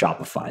to go to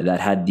Shopify that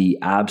had the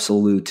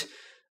absolute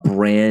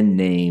brand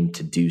name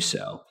to do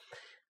so.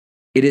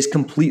 It is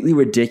completely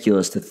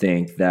ridiculous to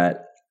think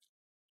that,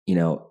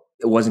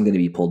 it wasn't going to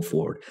be pulled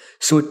forward.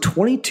 So a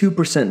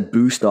 22%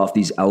 boost off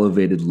these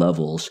elevated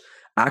levels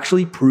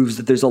actually proves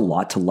that there's a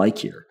lot to like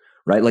here.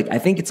 Right? Like, I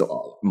think it's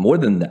more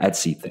than the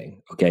Etsy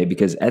thing, okay?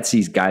 Because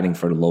Etsy's guiding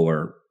for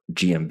lower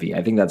GMV.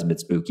 I think that's a bit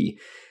spooky.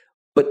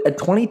 But a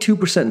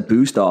 22%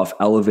 boost off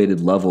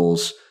elevated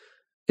levels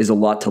is a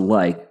lot to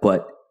like,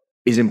 but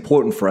is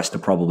important for us to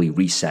probably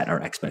reset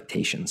our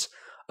expectations.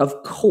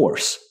 Of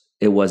course,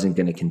 it wasn't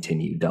going to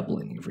continue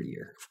doubling every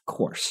year. Of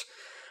course.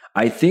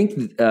 I think,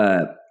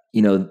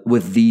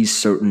 with these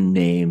certain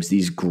names,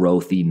 these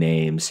growthy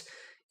names,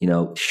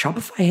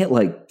 Shopify hit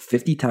like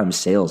 50 times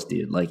sales,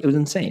 dude. Like, it was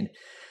insane.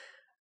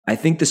 I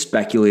think the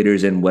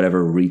speculators and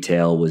whatever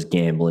retail was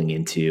gambling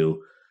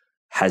into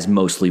has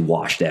mostly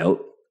washed out,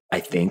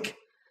 I think.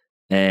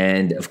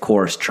 And of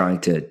course,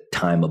 trying to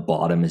time a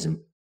bottom is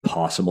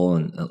impossible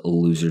and a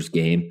loser's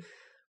game.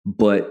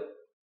 But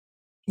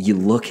you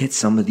look at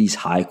some of these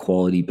high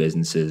quality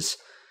businesses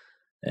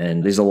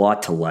and there's a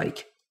lot to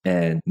like.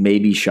 And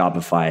maybe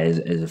Shopify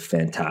is a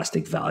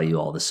fantastic value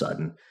all of a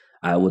sudden.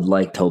 I would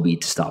like Toby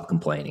to stop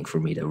complaining for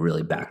me to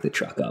really back the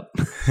truck up.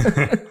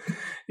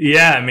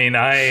 Yeah, I mean,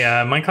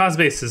 my cost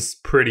base is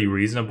pretty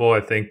reasonable.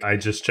 I think I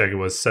just checked, it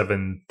was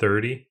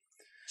 $730.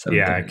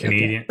 Yeah,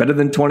 Canadian. Okay. Better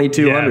than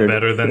 2,200. Yeah,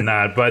 better than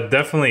that. But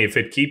definitely, if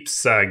it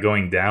keeps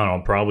going down,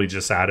 I'll probably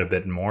just add a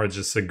bit more. It's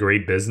just a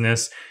great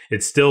business.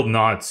 It's still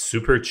not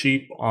super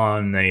cheap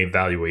on a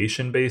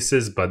valuation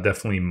basis, but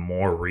definitely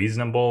more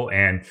reasonable.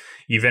 And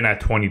even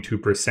at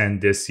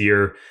 22% this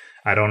year,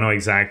 I don't know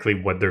exactly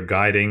what they're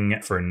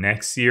guiding for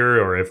next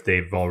year or if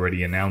they've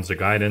already announced the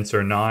guidance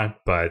or not,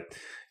 but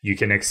you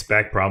can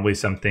expect probably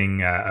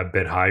something a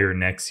bit higher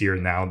next year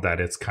now that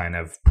it's kind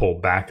of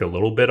pulled back a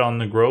little bit on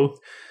the growth.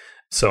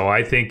 So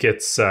I think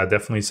it's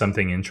definitely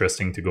something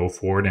interesting to go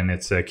forward, and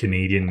it's a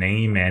Canadian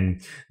name,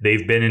 and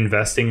they've been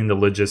investing in the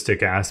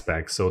logistic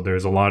aspect. So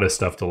there's a lot of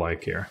stuff to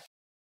like here.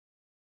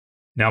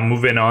 Now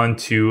moving on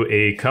to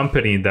a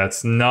company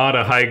that's not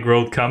a high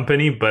growth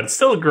company, but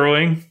still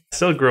growing,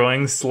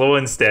 slow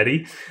and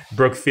steady.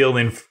 Brookfield.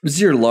 This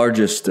is your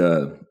largest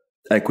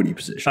equity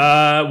position.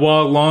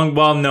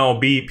 No,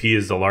 BEP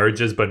is the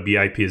largest, but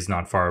BIP is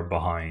not far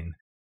behind.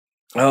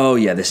 Oh,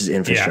 yeah, this is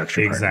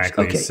infrastructure partners.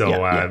 Exactly. Okay,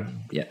 so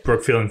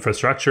Brookfield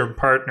Infrastructure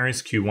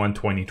Partners, Q1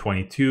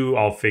 2022,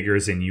 all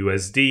figures in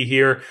USD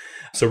here.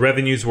 So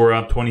revenues were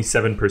up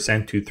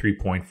 27% to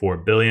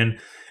 $3.4 billion.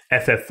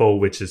 FFO,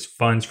 which is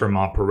funds from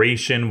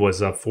operation,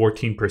 was up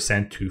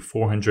 14% to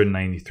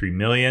 $493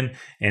 million.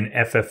 And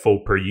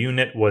FFO per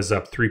unit was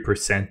up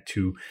 3%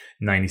 to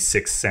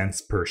 96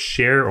 cents per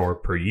share or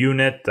per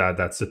unit.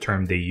 That's the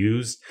term they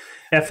used.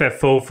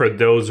 FFO, for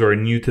those who are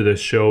new to the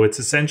show, it's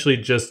essentially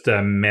just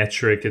a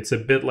metric. It's a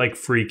bit like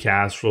free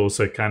cash flow.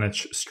 So it kind of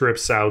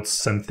strips out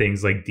some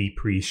things like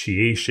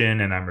depreciation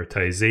and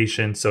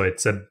amortization. So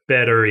it's a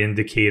better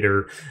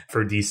indicator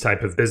for these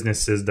type of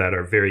businesses that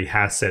are very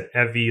asset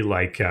heavy,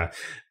 like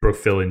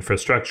Brookfield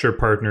Infrastructure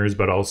Partners,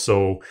 but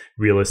also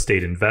real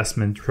estate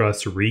investment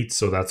trust REITs.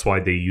 So that's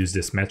why they use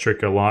this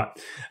metric a lot.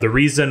 The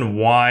reason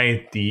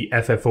why the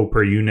FFO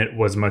per unit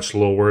was much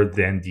lower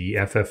than the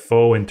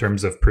FFO in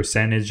terms of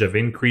percentage of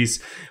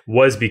increase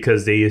was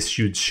because they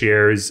issued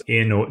shares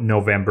in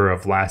November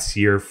of last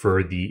year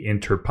for the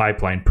Inter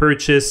Pipeline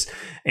purchase.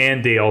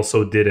 And they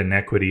also did an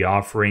equity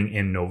offering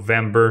in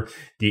November.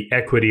 The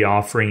equity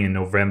offering in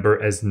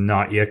November has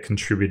not yet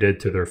contributed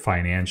to their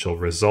financial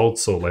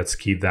results. So let's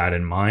keep that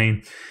in mind.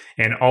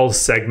 And all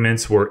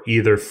segments were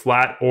either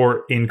flat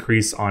or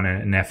increase on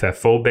an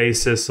FFO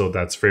basis. So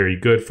that's very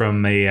good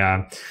from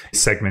a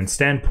segment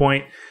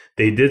standpoint.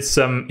 They did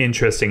some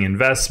interesting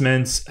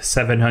investments,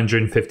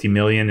 $750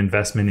 million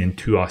investment in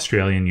 2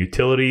 Australian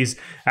utilities.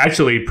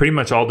 Actually, pretty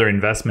much all their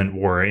investment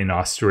were in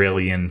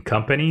Australian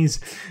companies.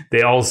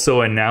 They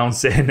also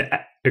announced an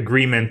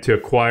agreement to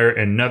acquire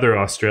another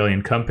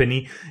Australian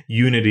company,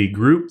 Unity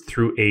Group,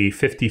 through a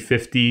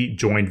 50-50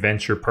 joint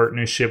venture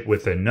partnership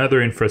with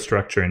another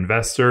infrastructure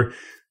investor,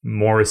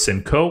 Morris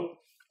 & Co.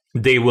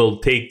 They will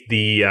take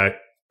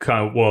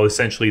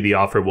essentially the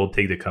offer will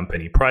take the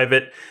company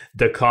private.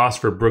 The cost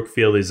for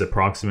Brookfield is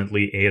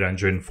approximately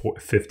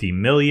 $850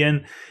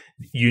 million.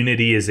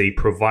 Unity is a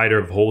provider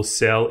of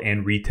wholesale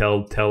and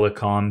retail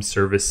telecom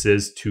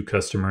services to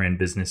customer and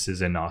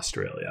businesses in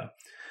Australia.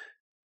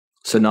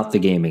 So not the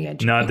gaming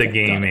engine. Not the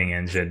gaming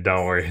engine.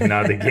 Don't worry.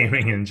 Not the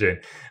gaming engine.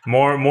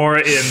 More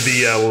in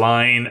the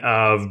line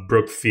of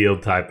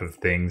Brookfield type of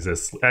things,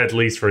 at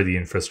least for the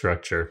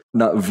infrastructure.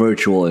 Not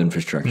virtual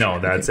infrastructure. No,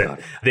 that's it.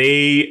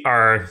 They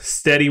are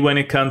steady when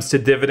it comes to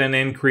dividend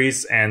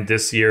increase, and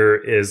this year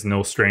is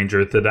no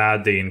stranger to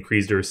that. They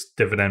increased their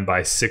dividend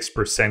by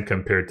 6%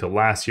 compared to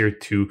last year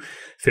to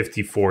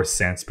 54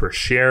 cents per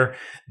share.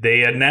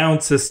 They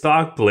announced a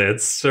stock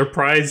blitz.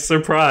 Surprise,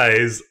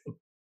 surprise.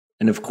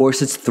 And of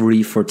course, it's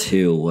 3 for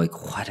 2.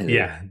 Like, what?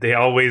 They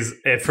always,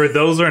 for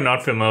those who are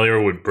not familiar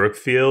with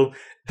Brookfield,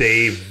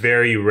 they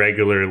very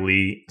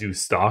regularly do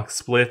stock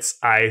splits.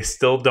 I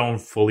still don't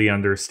fully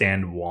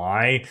understand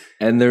why.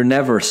 And they're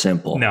never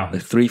simple. No. The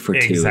 3 for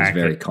 2 is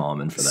very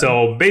common for them.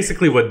 So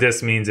basically what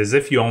this means is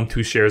if you own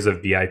 2 shares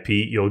of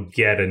BIP, you'll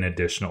get an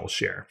additional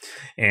share.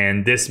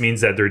 And this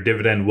means that their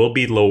dividend will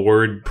be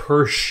lowered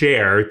per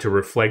share to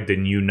reflect the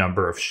new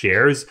number of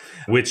shares,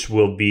 which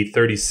will be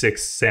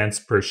 36 cents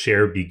per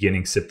share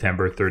beginning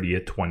September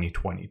 30th,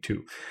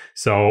 2022.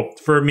 So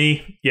for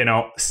me,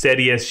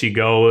 steady as she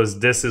goes.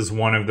 This is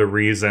one of the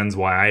reasons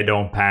why I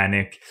don't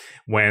panic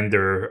when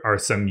there are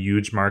some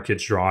huge market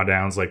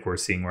drawdowns like we're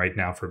seeing right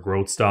now for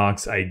growth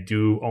stocks. I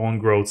do own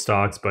growth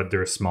stocks, but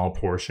they're small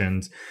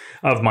portions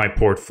of my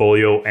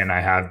portfolio. And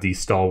I have these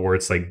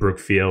stalwarts like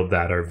Brookfield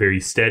that are very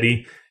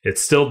steady.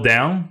 It's still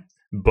down,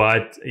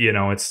 but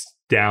it's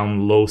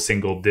down low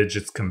single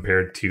digits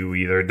compared to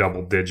either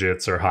double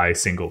digits or high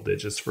single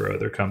digits for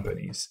other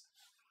companies.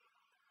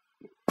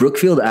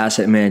 Brookfield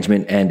Asset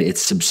Management and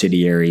its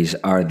subsidiaries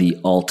are the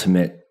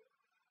ultimate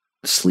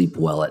sleep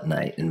well at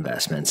night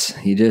investments.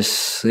 They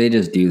just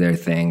do their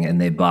thing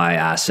and they buy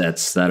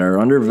assets that are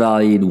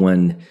undervalued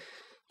when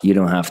you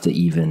don't have to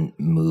even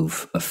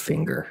move a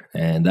finger.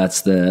 And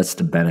that's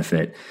the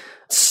benefit.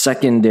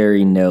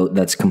 Secondary note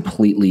that's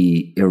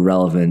completely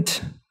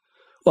irrelevant.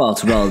 Well,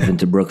 it's relevant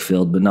to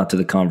Brookfield, but not to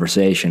the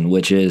conversation,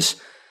 which is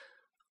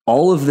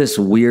all of this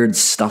weird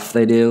stuff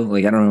they do,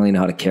 like I don't really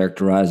know how to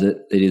characterize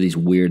it. They do these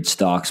weird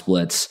stock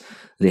splits.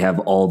 They have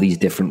all these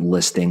different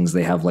listings.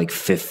 They have like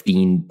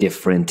 15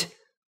 different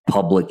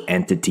public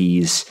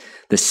entities,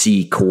 the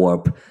C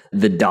Corp,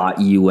 the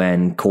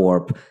 .UN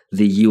Corp,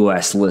 the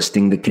US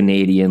listing, the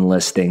Canadian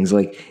listings.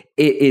 Like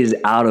it is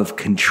out of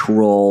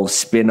control.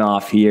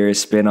 Spin-off here,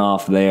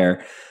 spin-off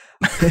there.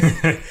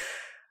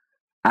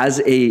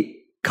 As a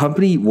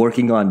company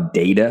working on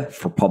data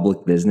for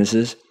public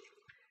businesses,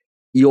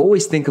 you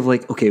always think of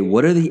like, okay,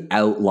 what are the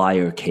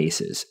outlier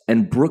cases?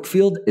 And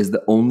Brookfield is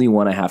the only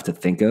one I have to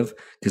think of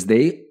because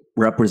they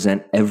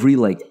represent every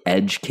like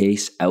edge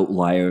case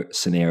outlier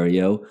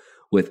scenario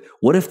with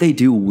what if they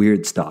do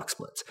weird stock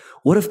splits?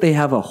 What if they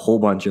have a whole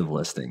bunch of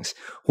listings?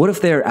 What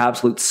if they're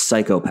absolute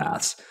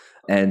psychopaths?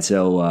 And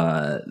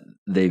so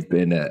they've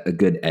been a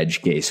good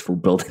edge case for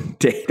building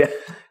data.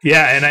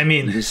 Yeah, and I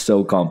mean, it's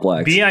so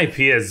complex.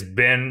 BIP has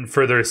been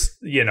for their,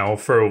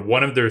 for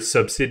one of their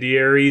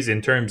subsidiaries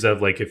in terms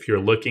of like if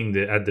you're looking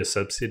at the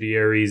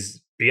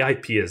subsidiaries,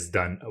 BIP has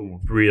done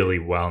really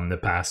well in the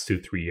past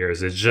 2-3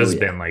 years. It's just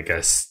been like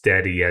as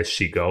steady as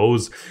she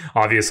goes.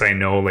 Obviously, I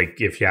know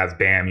like if you have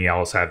BAM, you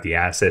also have the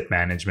asset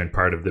management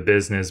part of the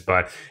business.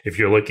 But if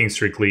you're looking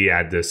strictly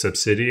at the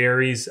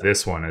subsidiaries,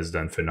 this one has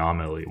done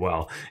phenomenally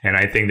well. And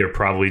I think they're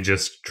probably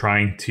just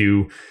trying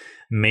to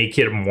make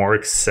it more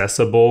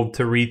accessible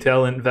to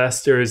retail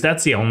investors.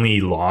 That's the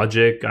only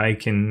logic I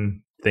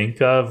can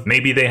think of.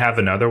 Maybe they have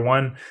another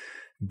one,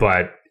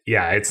 but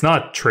yeah, it's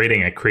not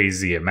trading at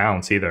crazy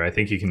amounts either. I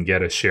think you can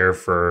get a share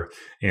for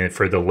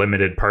the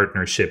limited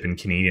partnership in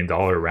Canadian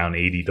dollar around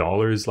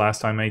 $80 last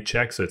time I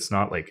checked. So it's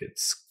not like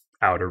it's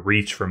out of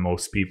reach for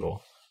most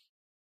people.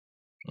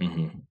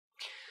 Mm-hmm.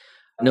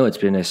 No, it's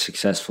been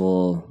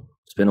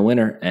it's been a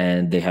winner,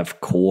 and they have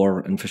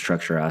core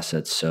infrastructure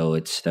assets. So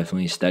it's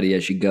definitely steady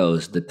as she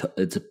goes.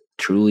 It's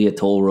truly a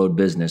toll road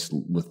business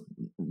with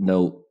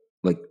no,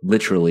 like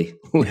literally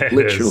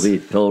a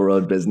toll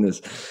road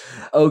business.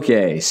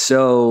 Okay,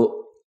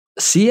 so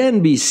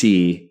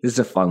CNBC, this is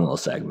a fun little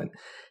segment.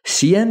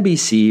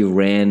 CNBC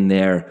ran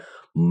their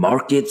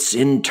Markets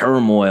in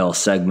Turmoil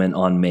segment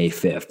on May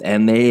 5th,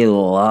 and they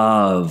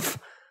love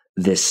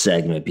this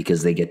segment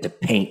because they get to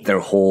paint their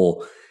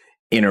whole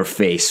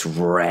interface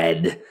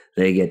red.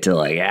 They get to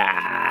like,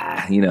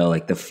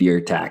 like the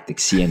fear tactic.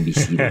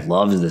 CNBC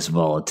loves this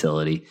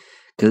volatility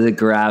because it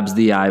grabs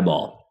the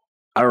eyeball.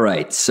 All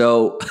right,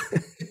 so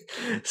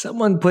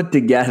someone put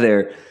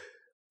together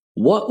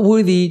what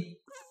were the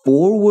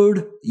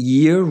forward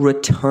year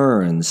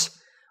returns?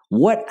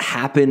 What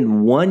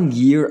happened 1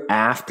 year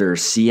after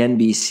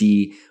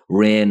CNBC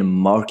ran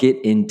Market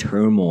in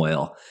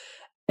Turmoil?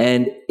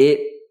 And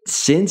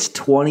since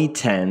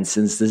 2010,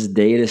 since this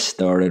data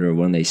started or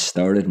when they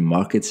started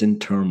Markets in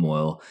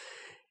Turmoil,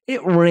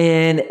 it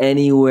ran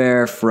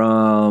anywhere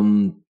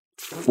from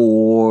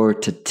 4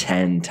 to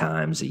 10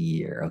 times a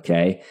year,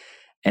 okay?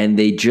 And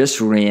they just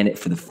ran it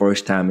for the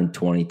first time in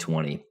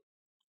 2020.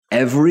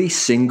 Every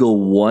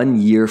single 1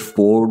 year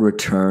forward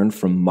return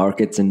from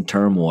Markets in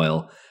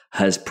Turmoil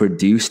has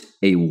produced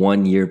a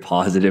 1 year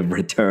positive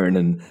return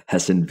in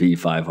S&P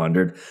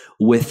 500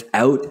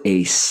 without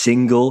a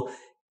single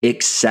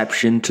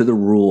exception to the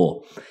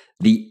rule.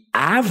 The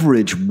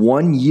average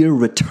 1 year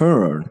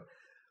return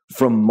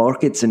from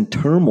Markets in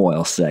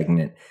Turmoil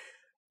segment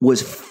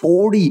was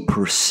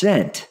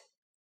 40%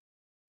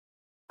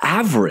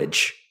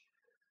 average.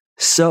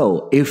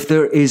 So if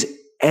there is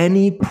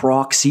any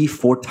proxy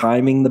for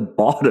timing the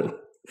bottom,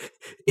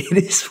 it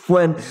is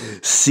when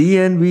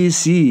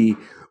CNBC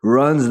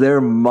runs their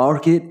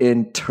Market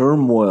in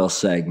Turmoil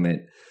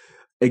segment.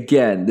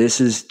 Again, this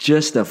is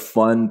just a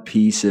fun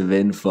piece of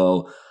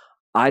info.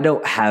 I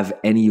don't have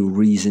any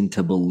reason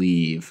to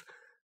believe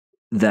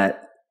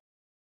that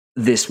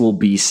this will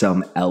be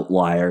some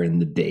outlier in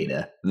the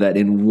data, that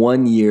in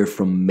 1 year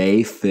from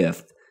May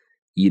 5th,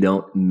 you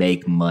don't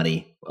make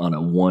money on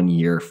a 1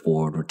 year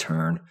forward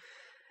return.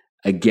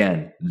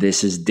 Again,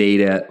 this is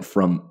data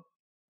from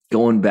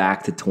going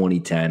back to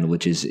 2010,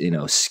 which is,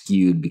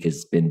 skewed because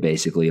it's been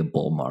basically a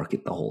bull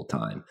market the whole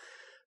time.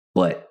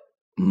 But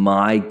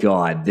my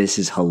God, this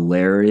is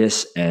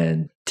hilarious,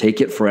 and take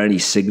it for any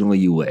signal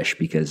you wish,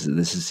 because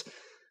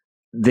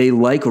they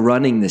like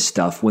running this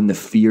stuff when the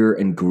fear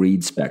and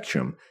greed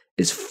spectrum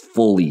is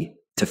fully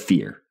to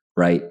fear,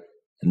 right?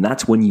 And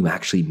that's when you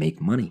actually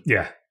make money.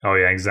 Yeah. Oh,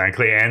 yeah,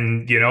 exactly.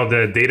 And,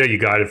 the data you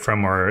got it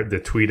from, or the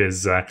tweet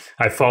is,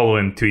 I follow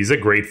him too. He's a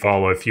great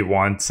follow if you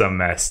want some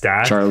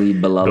stats. Charlie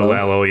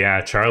Bilello.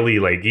 Yeah, Charlie,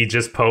 he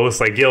just posts,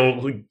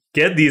 he'll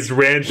get these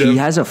random... He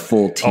has a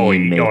full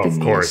team making of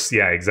course. This.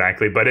 Yeah,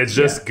 exactly. But it's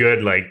just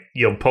good.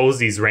 You'll post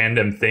these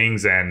random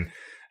things, and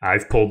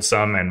I've pulled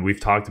some, and we've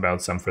talked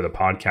about some for the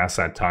podcast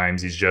at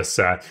times. He's just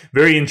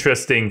very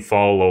interesting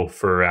follow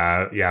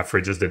for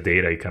just the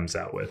data he comes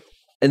out with.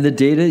 And the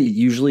data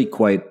usually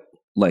quite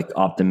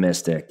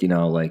optimistic,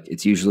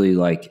 it's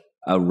usually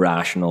a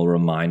rational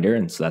reminder.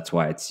 And so that's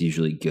why it's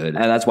usually good.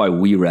 And that's why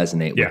we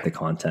resonate with the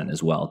content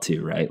as well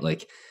too, right?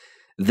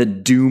 the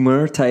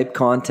doomer type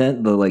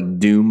content, the like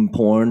doom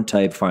porn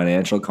type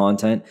financial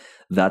content,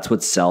 that's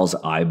what sells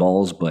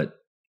eyeballs, but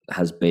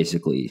has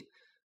basically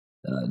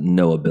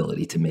no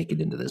ability to make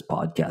it into this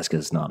podcast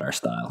because it's not our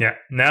style. Yeah.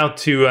 Now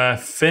to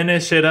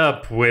finish it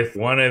up with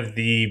one of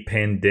the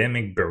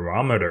pandemic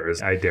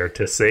barometers, I dare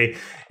to say,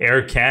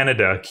 Air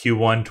Canada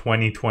Q1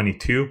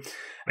 2022.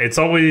 It's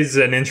always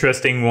an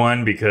interesting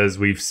one because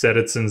we've said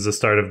it since the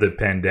start of the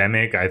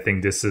pandemic. I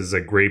think this is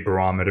a great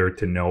barometer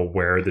to know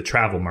where the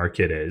travel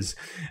market is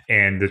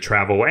and the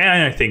travel,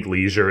 and I think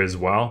leisure as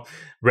well.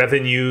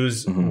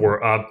 Revenues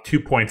were up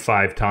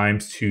 2.5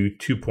 times to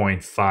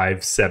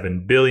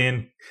 2.57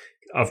 billion.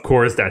 Of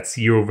course, that's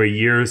year over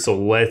year. So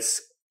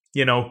let's,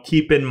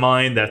 keep in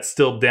mind that's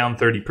still down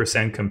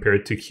 30%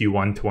 compared to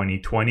Q1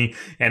 2020.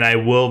 And I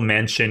will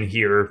mention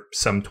here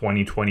some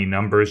 2020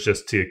 numbers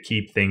just to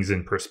keep things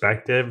in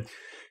perspective.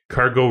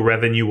 Cargo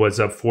revenue was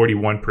up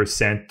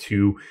 41%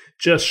 to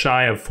just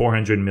shy of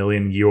 400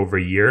 million year over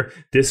year.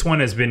 This one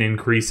has been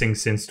increasing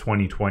since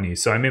 2020.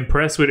 So I'm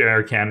impressed with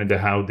Air Canada,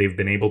 how they've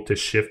been able to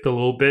shift a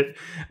little bit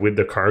with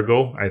the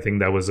cargo. I think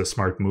that was a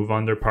smart move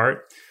on their part.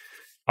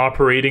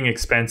 Operating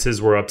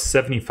expenses were up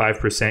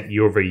 75%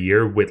 year over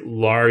year, with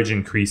large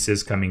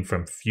increases coming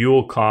from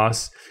fuel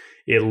costs.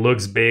 It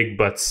looks big,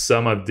 but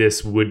some of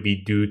this would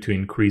be due to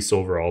increased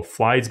overall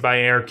flights by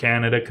Air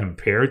Canada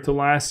compared to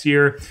last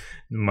year,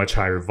 much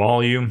higher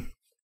volume,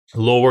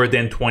 lower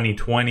than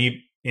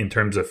 2020 in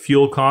terms of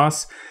fuel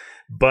costs,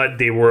 but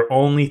they were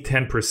only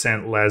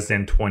 10% less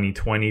than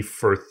 2020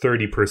 for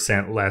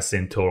 30% less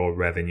in total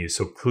revenue.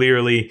 So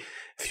clearly,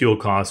 fuel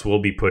costs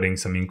will be putting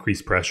some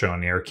increased pressure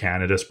on Air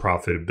Canada's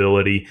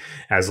profitability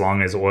as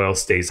long as oil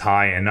stays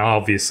high. And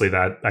obviously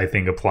that, I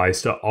think,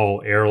 applies to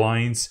all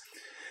airlines.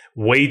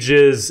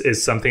 Wages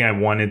is something I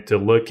wanted to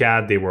look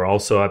at. They were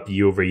also up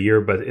year over year,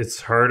 but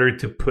it's harder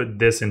to put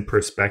this in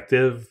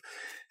perspective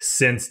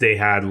since they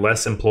had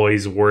less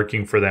employees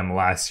working for them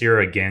last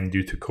year, again,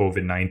 due to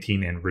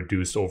COVID-19 and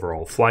reduced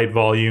overall flight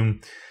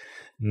volume.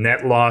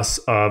 Net loss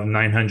of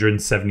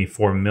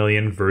 974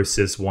 million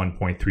versus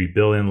 1.3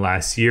 billion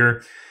last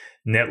year.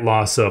 Net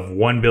loss of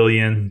 1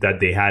 billion that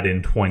they had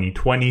in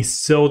 2020.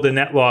 So the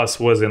net loss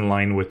was in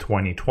line with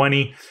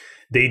 2020.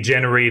 They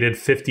generated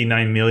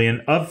 59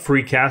 million of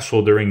free cash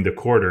flow during the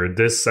quarter.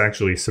 This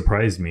actually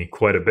surprised me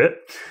quite a bit.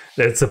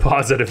 It's a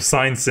positive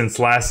sign since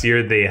last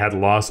year they had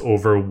lost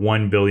over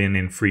 1 billion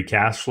in free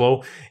cash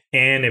flow.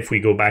 And if we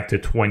go back to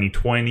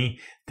 2020,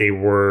 they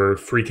were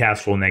free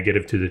cash flow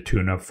negative to the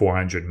tune of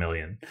 400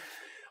 million.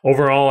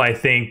 Overall, I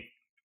think,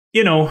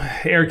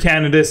 Air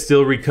Canada is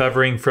still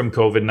recovering from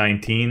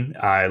COVID-19.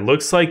 It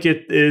looks like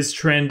it is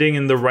trending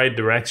in the right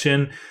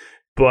direction,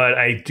 but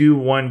I do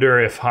wonder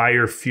if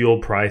higher fuel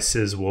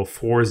prices will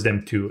force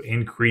them to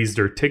increase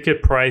their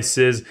ticket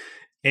prices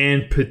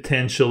and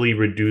potentially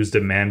reduce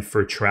demand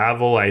for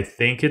travel. I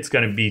think it's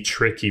going to be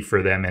tricky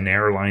for them and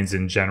airlines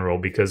in general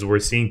because we're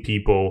seeing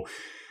people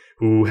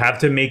who have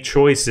to make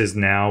choices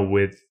now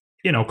with,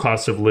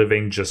 cost of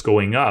living just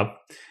going up.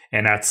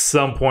 And at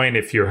some point,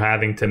 if you're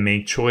having to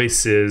make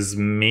choices,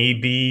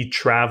 maybe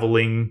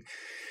traveling,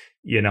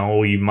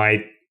 you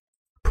might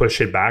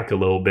push it back a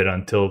little bit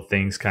until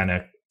things kind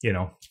of,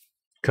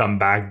 come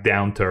back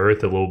down to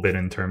earth a little bit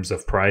in terms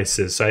of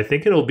prices. So I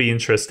think it'll be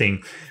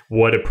interesting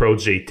what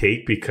approach they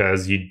take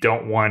because you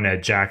don't want to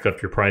jack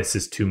up your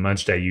prices too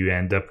much that you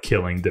end up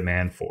killing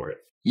demand for it.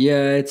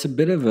 Yeah, it's a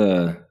bit of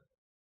a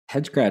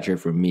head scratcher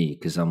for me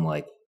because I'm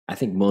like, I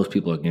think most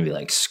people are going to be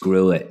like,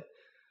 screw it.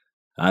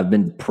 I've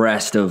been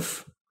depressed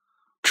of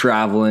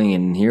traveling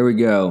and here we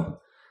go.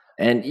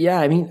 And yeah,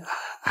 I mean,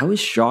 I was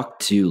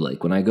shocked too.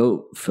 Like when I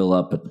go fill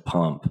up at the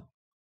pump,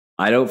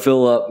 I don't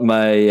fill up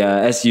my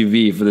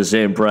SUV for the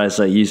same price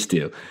I used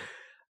to.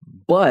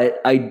 But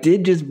I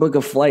did just book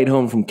a flight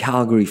home from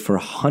Calgary for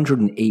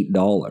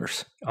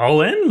 $108.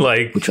 All in?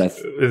 Which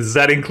is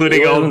that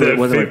including all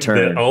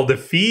the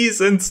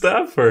fees and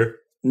stuff? Or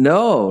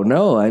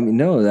No. I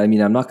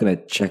mean, I'm not going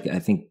to check. I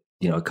think,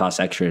 it costs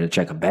extra to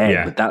check a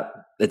bag, but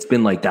it's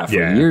been like that for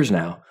years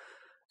now.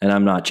 And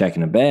I'm not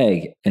checking a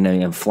bag. And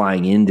then I'm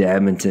flying into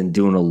Edmonton,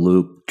 doing a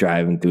loop,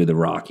 driving through the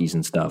Rockies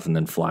and stuff, and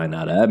then flying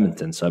out of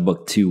Edmonton. So I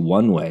booked 2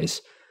 one-ways,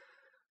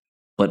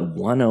 but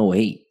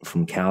 108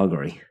 from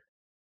Calgary.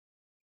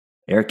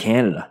 Air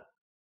Canada.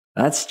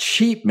 That's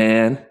cheap,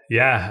 man.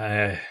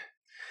 Yeah.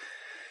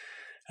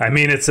 I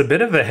mean, it's a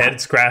bit of a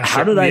head scratcher.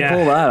 How did I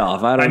pull that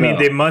off? I don't know. I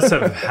mean, they must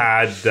have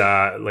had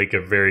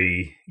a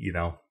very,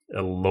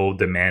 a low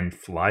demand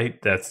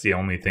flight. That's the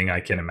only thing I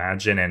can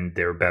imagine. And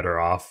they're better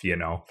off,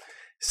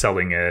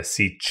 selling a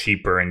seat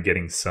cheaper and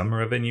getting some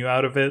revenue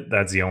out of it.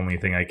 That's the only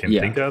thing I can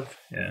think of.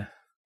 Yeah.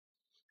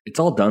 It's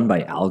all done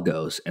by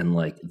algos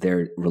and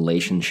their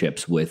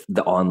relationships with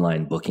the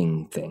online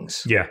booking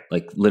things. Yeah.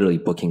 Literally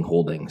booking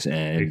holdings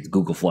and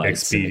Google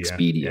Flights and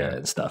Expedia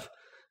and stuff.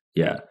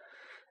 Yeah.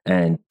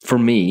 And for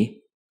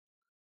me,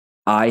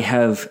 I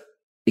have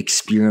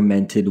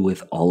experimented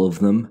with all of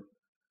them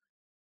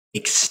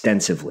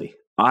extensively.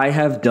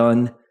 I've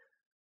done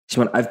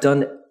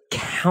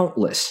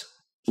countless,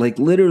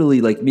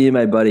 literally me and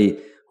my buddy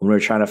when we were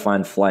trying to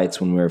find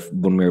flights when we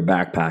were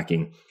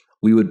backpacking,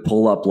 we would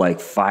pull up like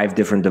 5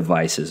 different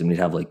devices, and we'd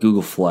have like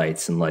Google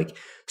Flights and like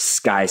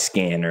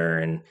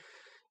Skyscanner and,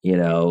 you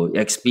know,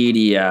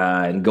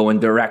 Expedia, and going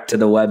direct to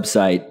the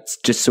website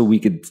just so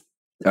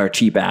our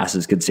cheap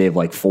asses could save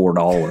like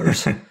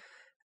 $4.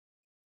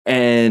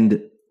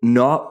 And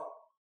not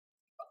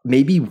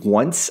maybe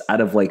once out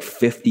of like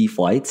 50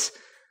 flights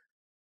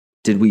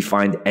did we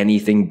find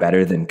anything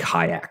better than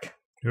Kayak,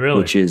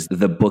 which is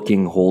the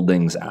Booking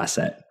Holdings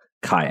asset,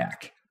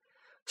 Kayak.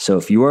 So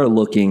if you are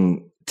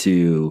looking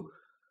to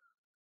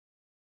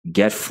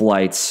get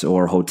flights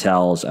or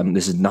hotels,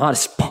 this is not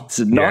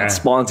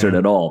sponsored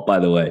at all, by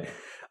the way.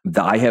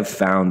 I have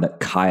found that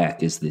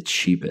Kayak is the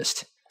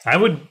cheapest.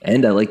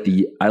 And I like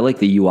the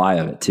UI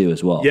of it too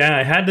as well. Yeah,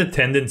 I had the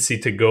tendency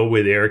to go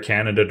with Air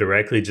Canada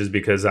directly just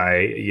because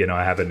I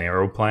have an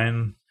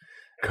Aeroplan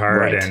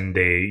card, and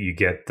you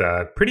get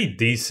pretty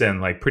decent,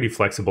 like pretty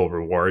flexible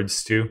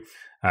rewards too.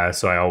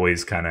 So I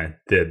always kind of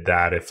did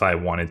that if I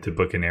wanted to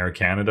book an Air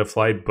Canada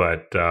flight.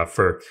 But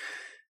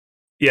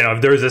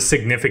if there's a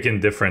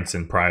significant difference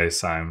in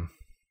price, I'm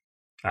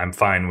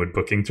fine with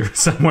booking through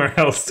somewhere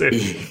else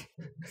too.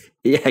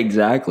 Yeah,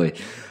 exactly.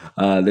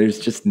 There's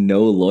just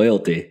no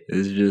loyalty.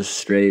 It's just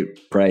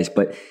straight price.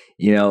 But,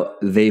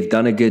 they've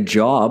done a good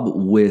job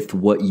with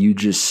what you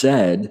just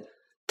said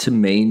to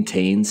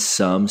maintain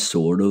some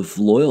sort of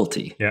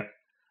loyalty. Yeah.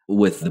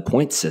 With the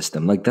point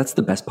system. Like, that's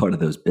the best part of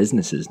those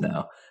businesses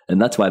now.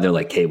 And that's why they're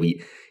like, hey,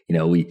 we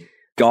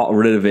got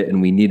rid of it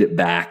and we need it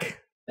back.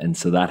 And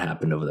so that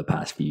happened over the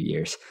past few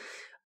years.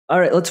 All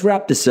right, let's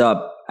wrap this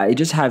up. I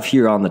just have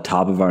here on the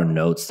top of our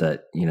notes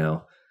that,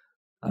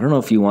 I don't know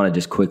if you want to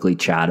just quickly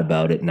chat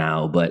about it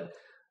now, but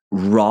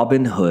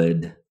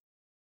Robinhood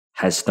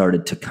has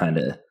started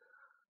to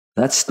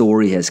that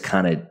story has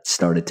kind of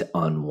started to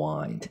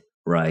unwind,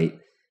 right?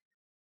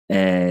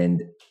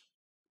 And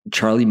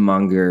Charlie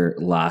Munger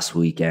last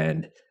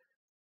weekend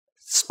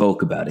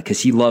spoke about it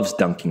because he loves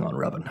dunking on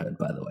Robinhood,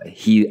 by the way.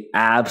 He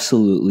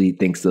absolutely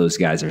thinks those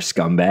guys are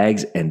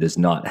scumbags and does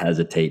not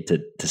hesitate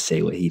to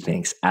say what he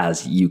thinks,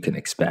 as you can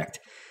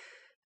expect.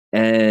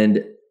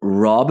 And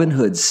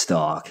Robinhood's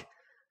stock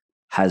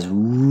has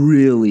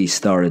really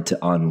started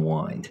to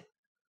unwind.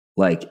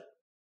 Like,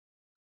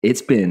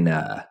 it's been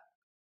a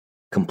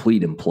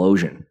complete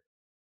implosion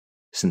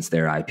since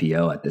their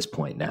IPO at this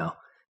point now.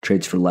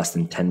 Trades for less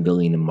than $10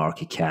 billion in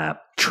market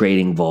cap.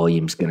 Trading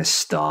volume's going to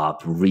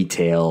stop.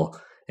 Retail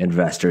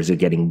investors are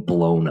getting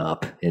blown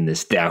up in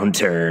this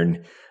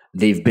downturn.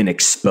 They've been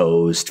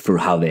exposed for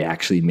how they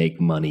actually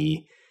make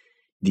money.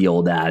 The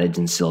old adage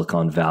in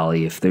Silicon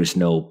Valley, if there's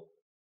no,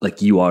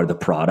 you are the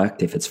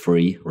product if it's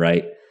free,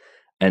 right?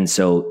 And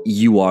so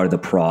you are the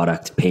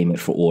product, payment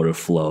for order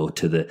flow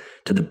to the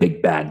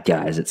big bad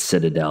guys at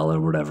Citadel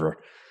or whatever.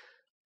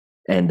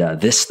 And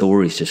this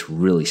story's just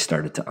really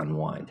started to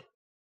unwind.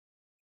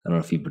 I don't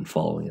know if you've been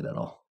following it at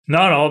all.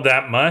 Not all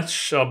that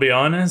much, I'll be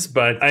honest.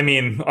 But I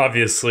mean,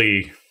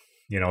 obviously,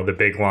 the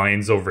big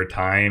lines over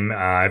time.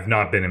 I've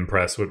not been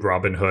impressed with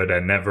Robinhood. I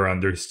never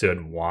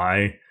understood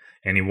why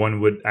anyone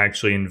would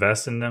actually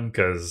invest in them,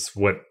 because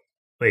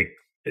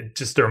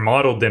their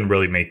model didn't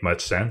really make much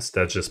sense.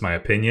 That's just my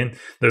opinion.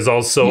 There's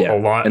also a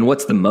lot. And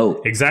what's the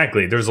moat?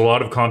 Exactly. There's a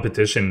lot of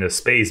competition in this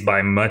space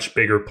by much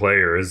bigger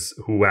players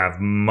who have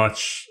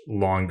much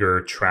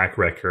longer track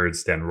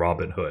records than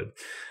Robinhood.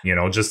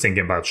 Just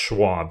thinking about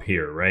Schwab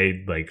here, right?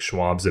 Like,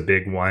 Schwab's a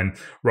big one.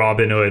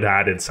 Robinhood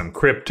added some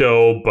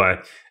crypto,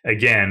 but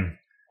again,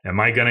 am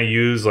I going to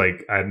use,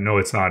 I know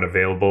it's not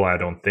available, I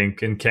don't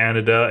think, in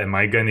Canada. Am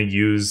I going to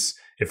use,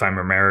 if I'm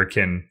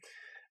American,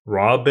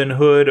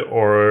 Robinhood,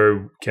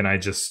 or can I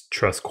just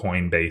trust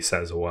Coinbase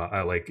as well?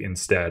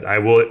 Instead, I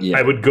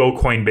would go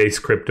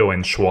Coinbase, crypto,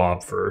 and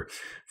Schwab for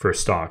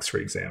stocks, for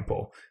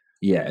example.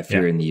 Yeah, if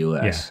you're in the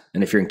US,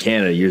 and if you're in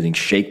Canada, you're using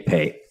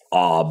ShakePay,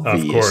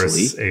 obviously. Of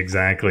course,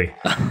 exactly.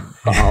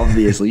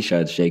 Obviously,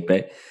 shout out to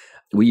ShakePay.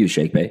 We use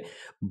ShakePay,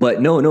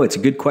 but no, it's a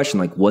good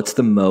question. What's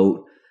the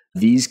moat?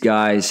 These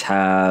guys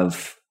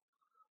have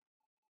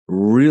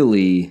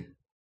really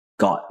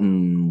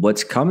gotten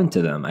what's coming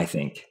to them, I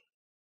think.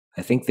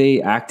 I think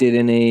they acted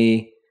in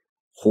a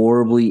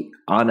horribly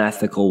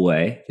unethical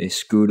way. They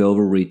screwed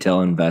over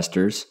retail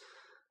investors.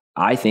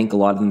 I think a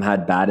lot of them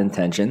had bad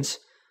intentions,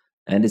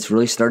 and it's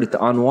really started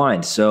to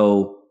unwind.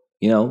 So,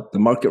 the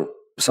market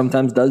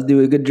sometimes does do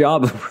a good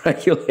job of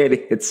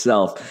regulating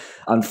itself.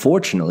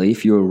 Unfortunately,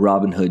 if you're a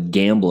Robinhood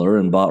gambler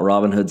and bought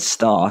Robinhood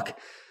stock,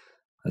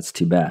 that's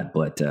too bad.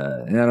 But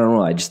I don't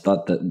know. I just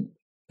thought that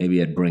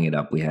maybe I'd bring it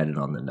up. We had it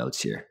on the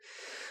notes here.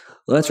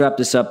 Let's wrap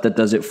this up. That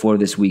does it for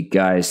this week,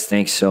 guys.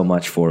 Thanks so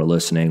much for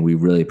listening. We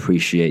really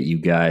appreciate you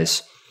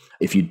guys.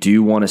 If you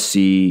do want to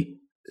see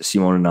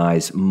Simon and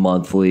I's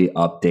monthly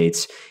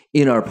updates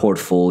in our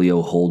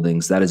portfolio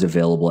holdings, that is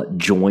available at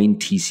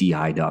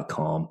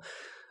jointci.com.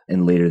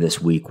 And later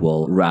this week,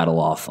 we'll rattle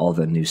off all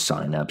the new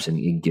signups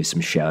and give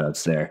some shout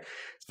outs there.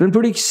 It's been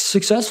pretty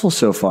successful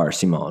so far,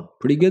 Simon.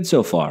 Pretty good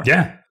so far.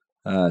 Yeah.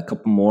 A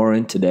couple more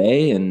in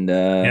today, and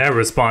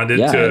responded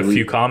to a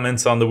few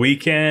comments on the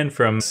weekend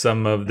from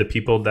some of the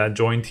people that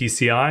joined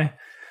TCI.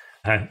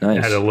 Had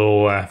a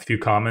little few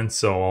comments,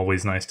 so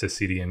always nice to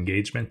see the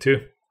engagement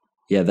too.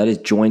 Yeah, that is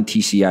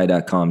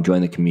jointci.com.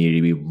 Join the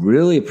community. We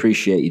really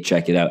appreciate you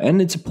check it out, and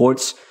it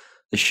supports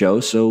the show,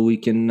 so we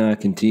can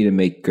continue to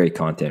make great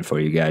content for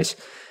you guys.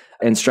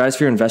 And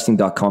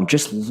StratosphereInvesting.com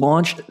just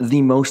launched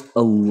the most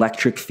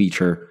electric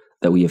feature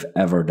that we have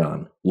ever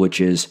done,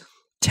 which is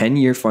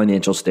 10-year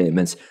financial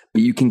statements,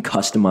 but you can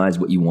customize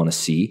what you want to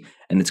see,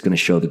 and it's going to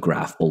show the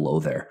graph below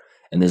there.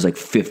 And there's like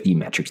 50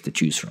 metrics to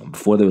choose from.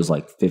 Before there was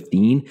like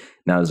 15,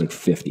 now there's like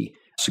 50.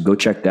 So go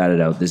check that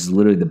out. This is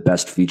literally the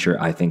best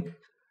feature I think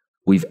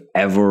we've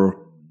ever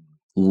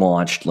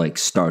launched, like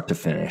start to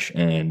finish,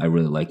 and I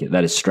really like it.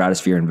 That is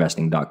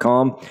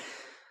StratosphereInvesting.com. We'll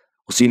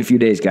see you in a few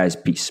days, guys.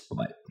 Peace.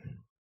 Bye-bye.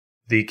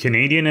 The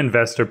Canadian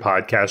Investor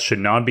Podcast should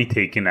not be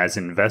taken as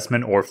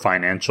investment or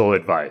financial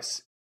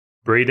advice.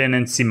 Braden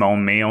and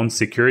Simone may own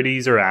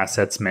securities or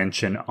assets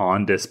mentioned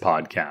on this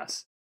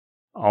podcast.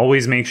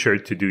 Always make sure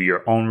to do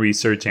your own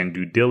research and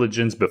due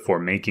diligence before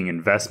making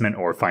investment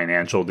or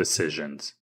financial decisions.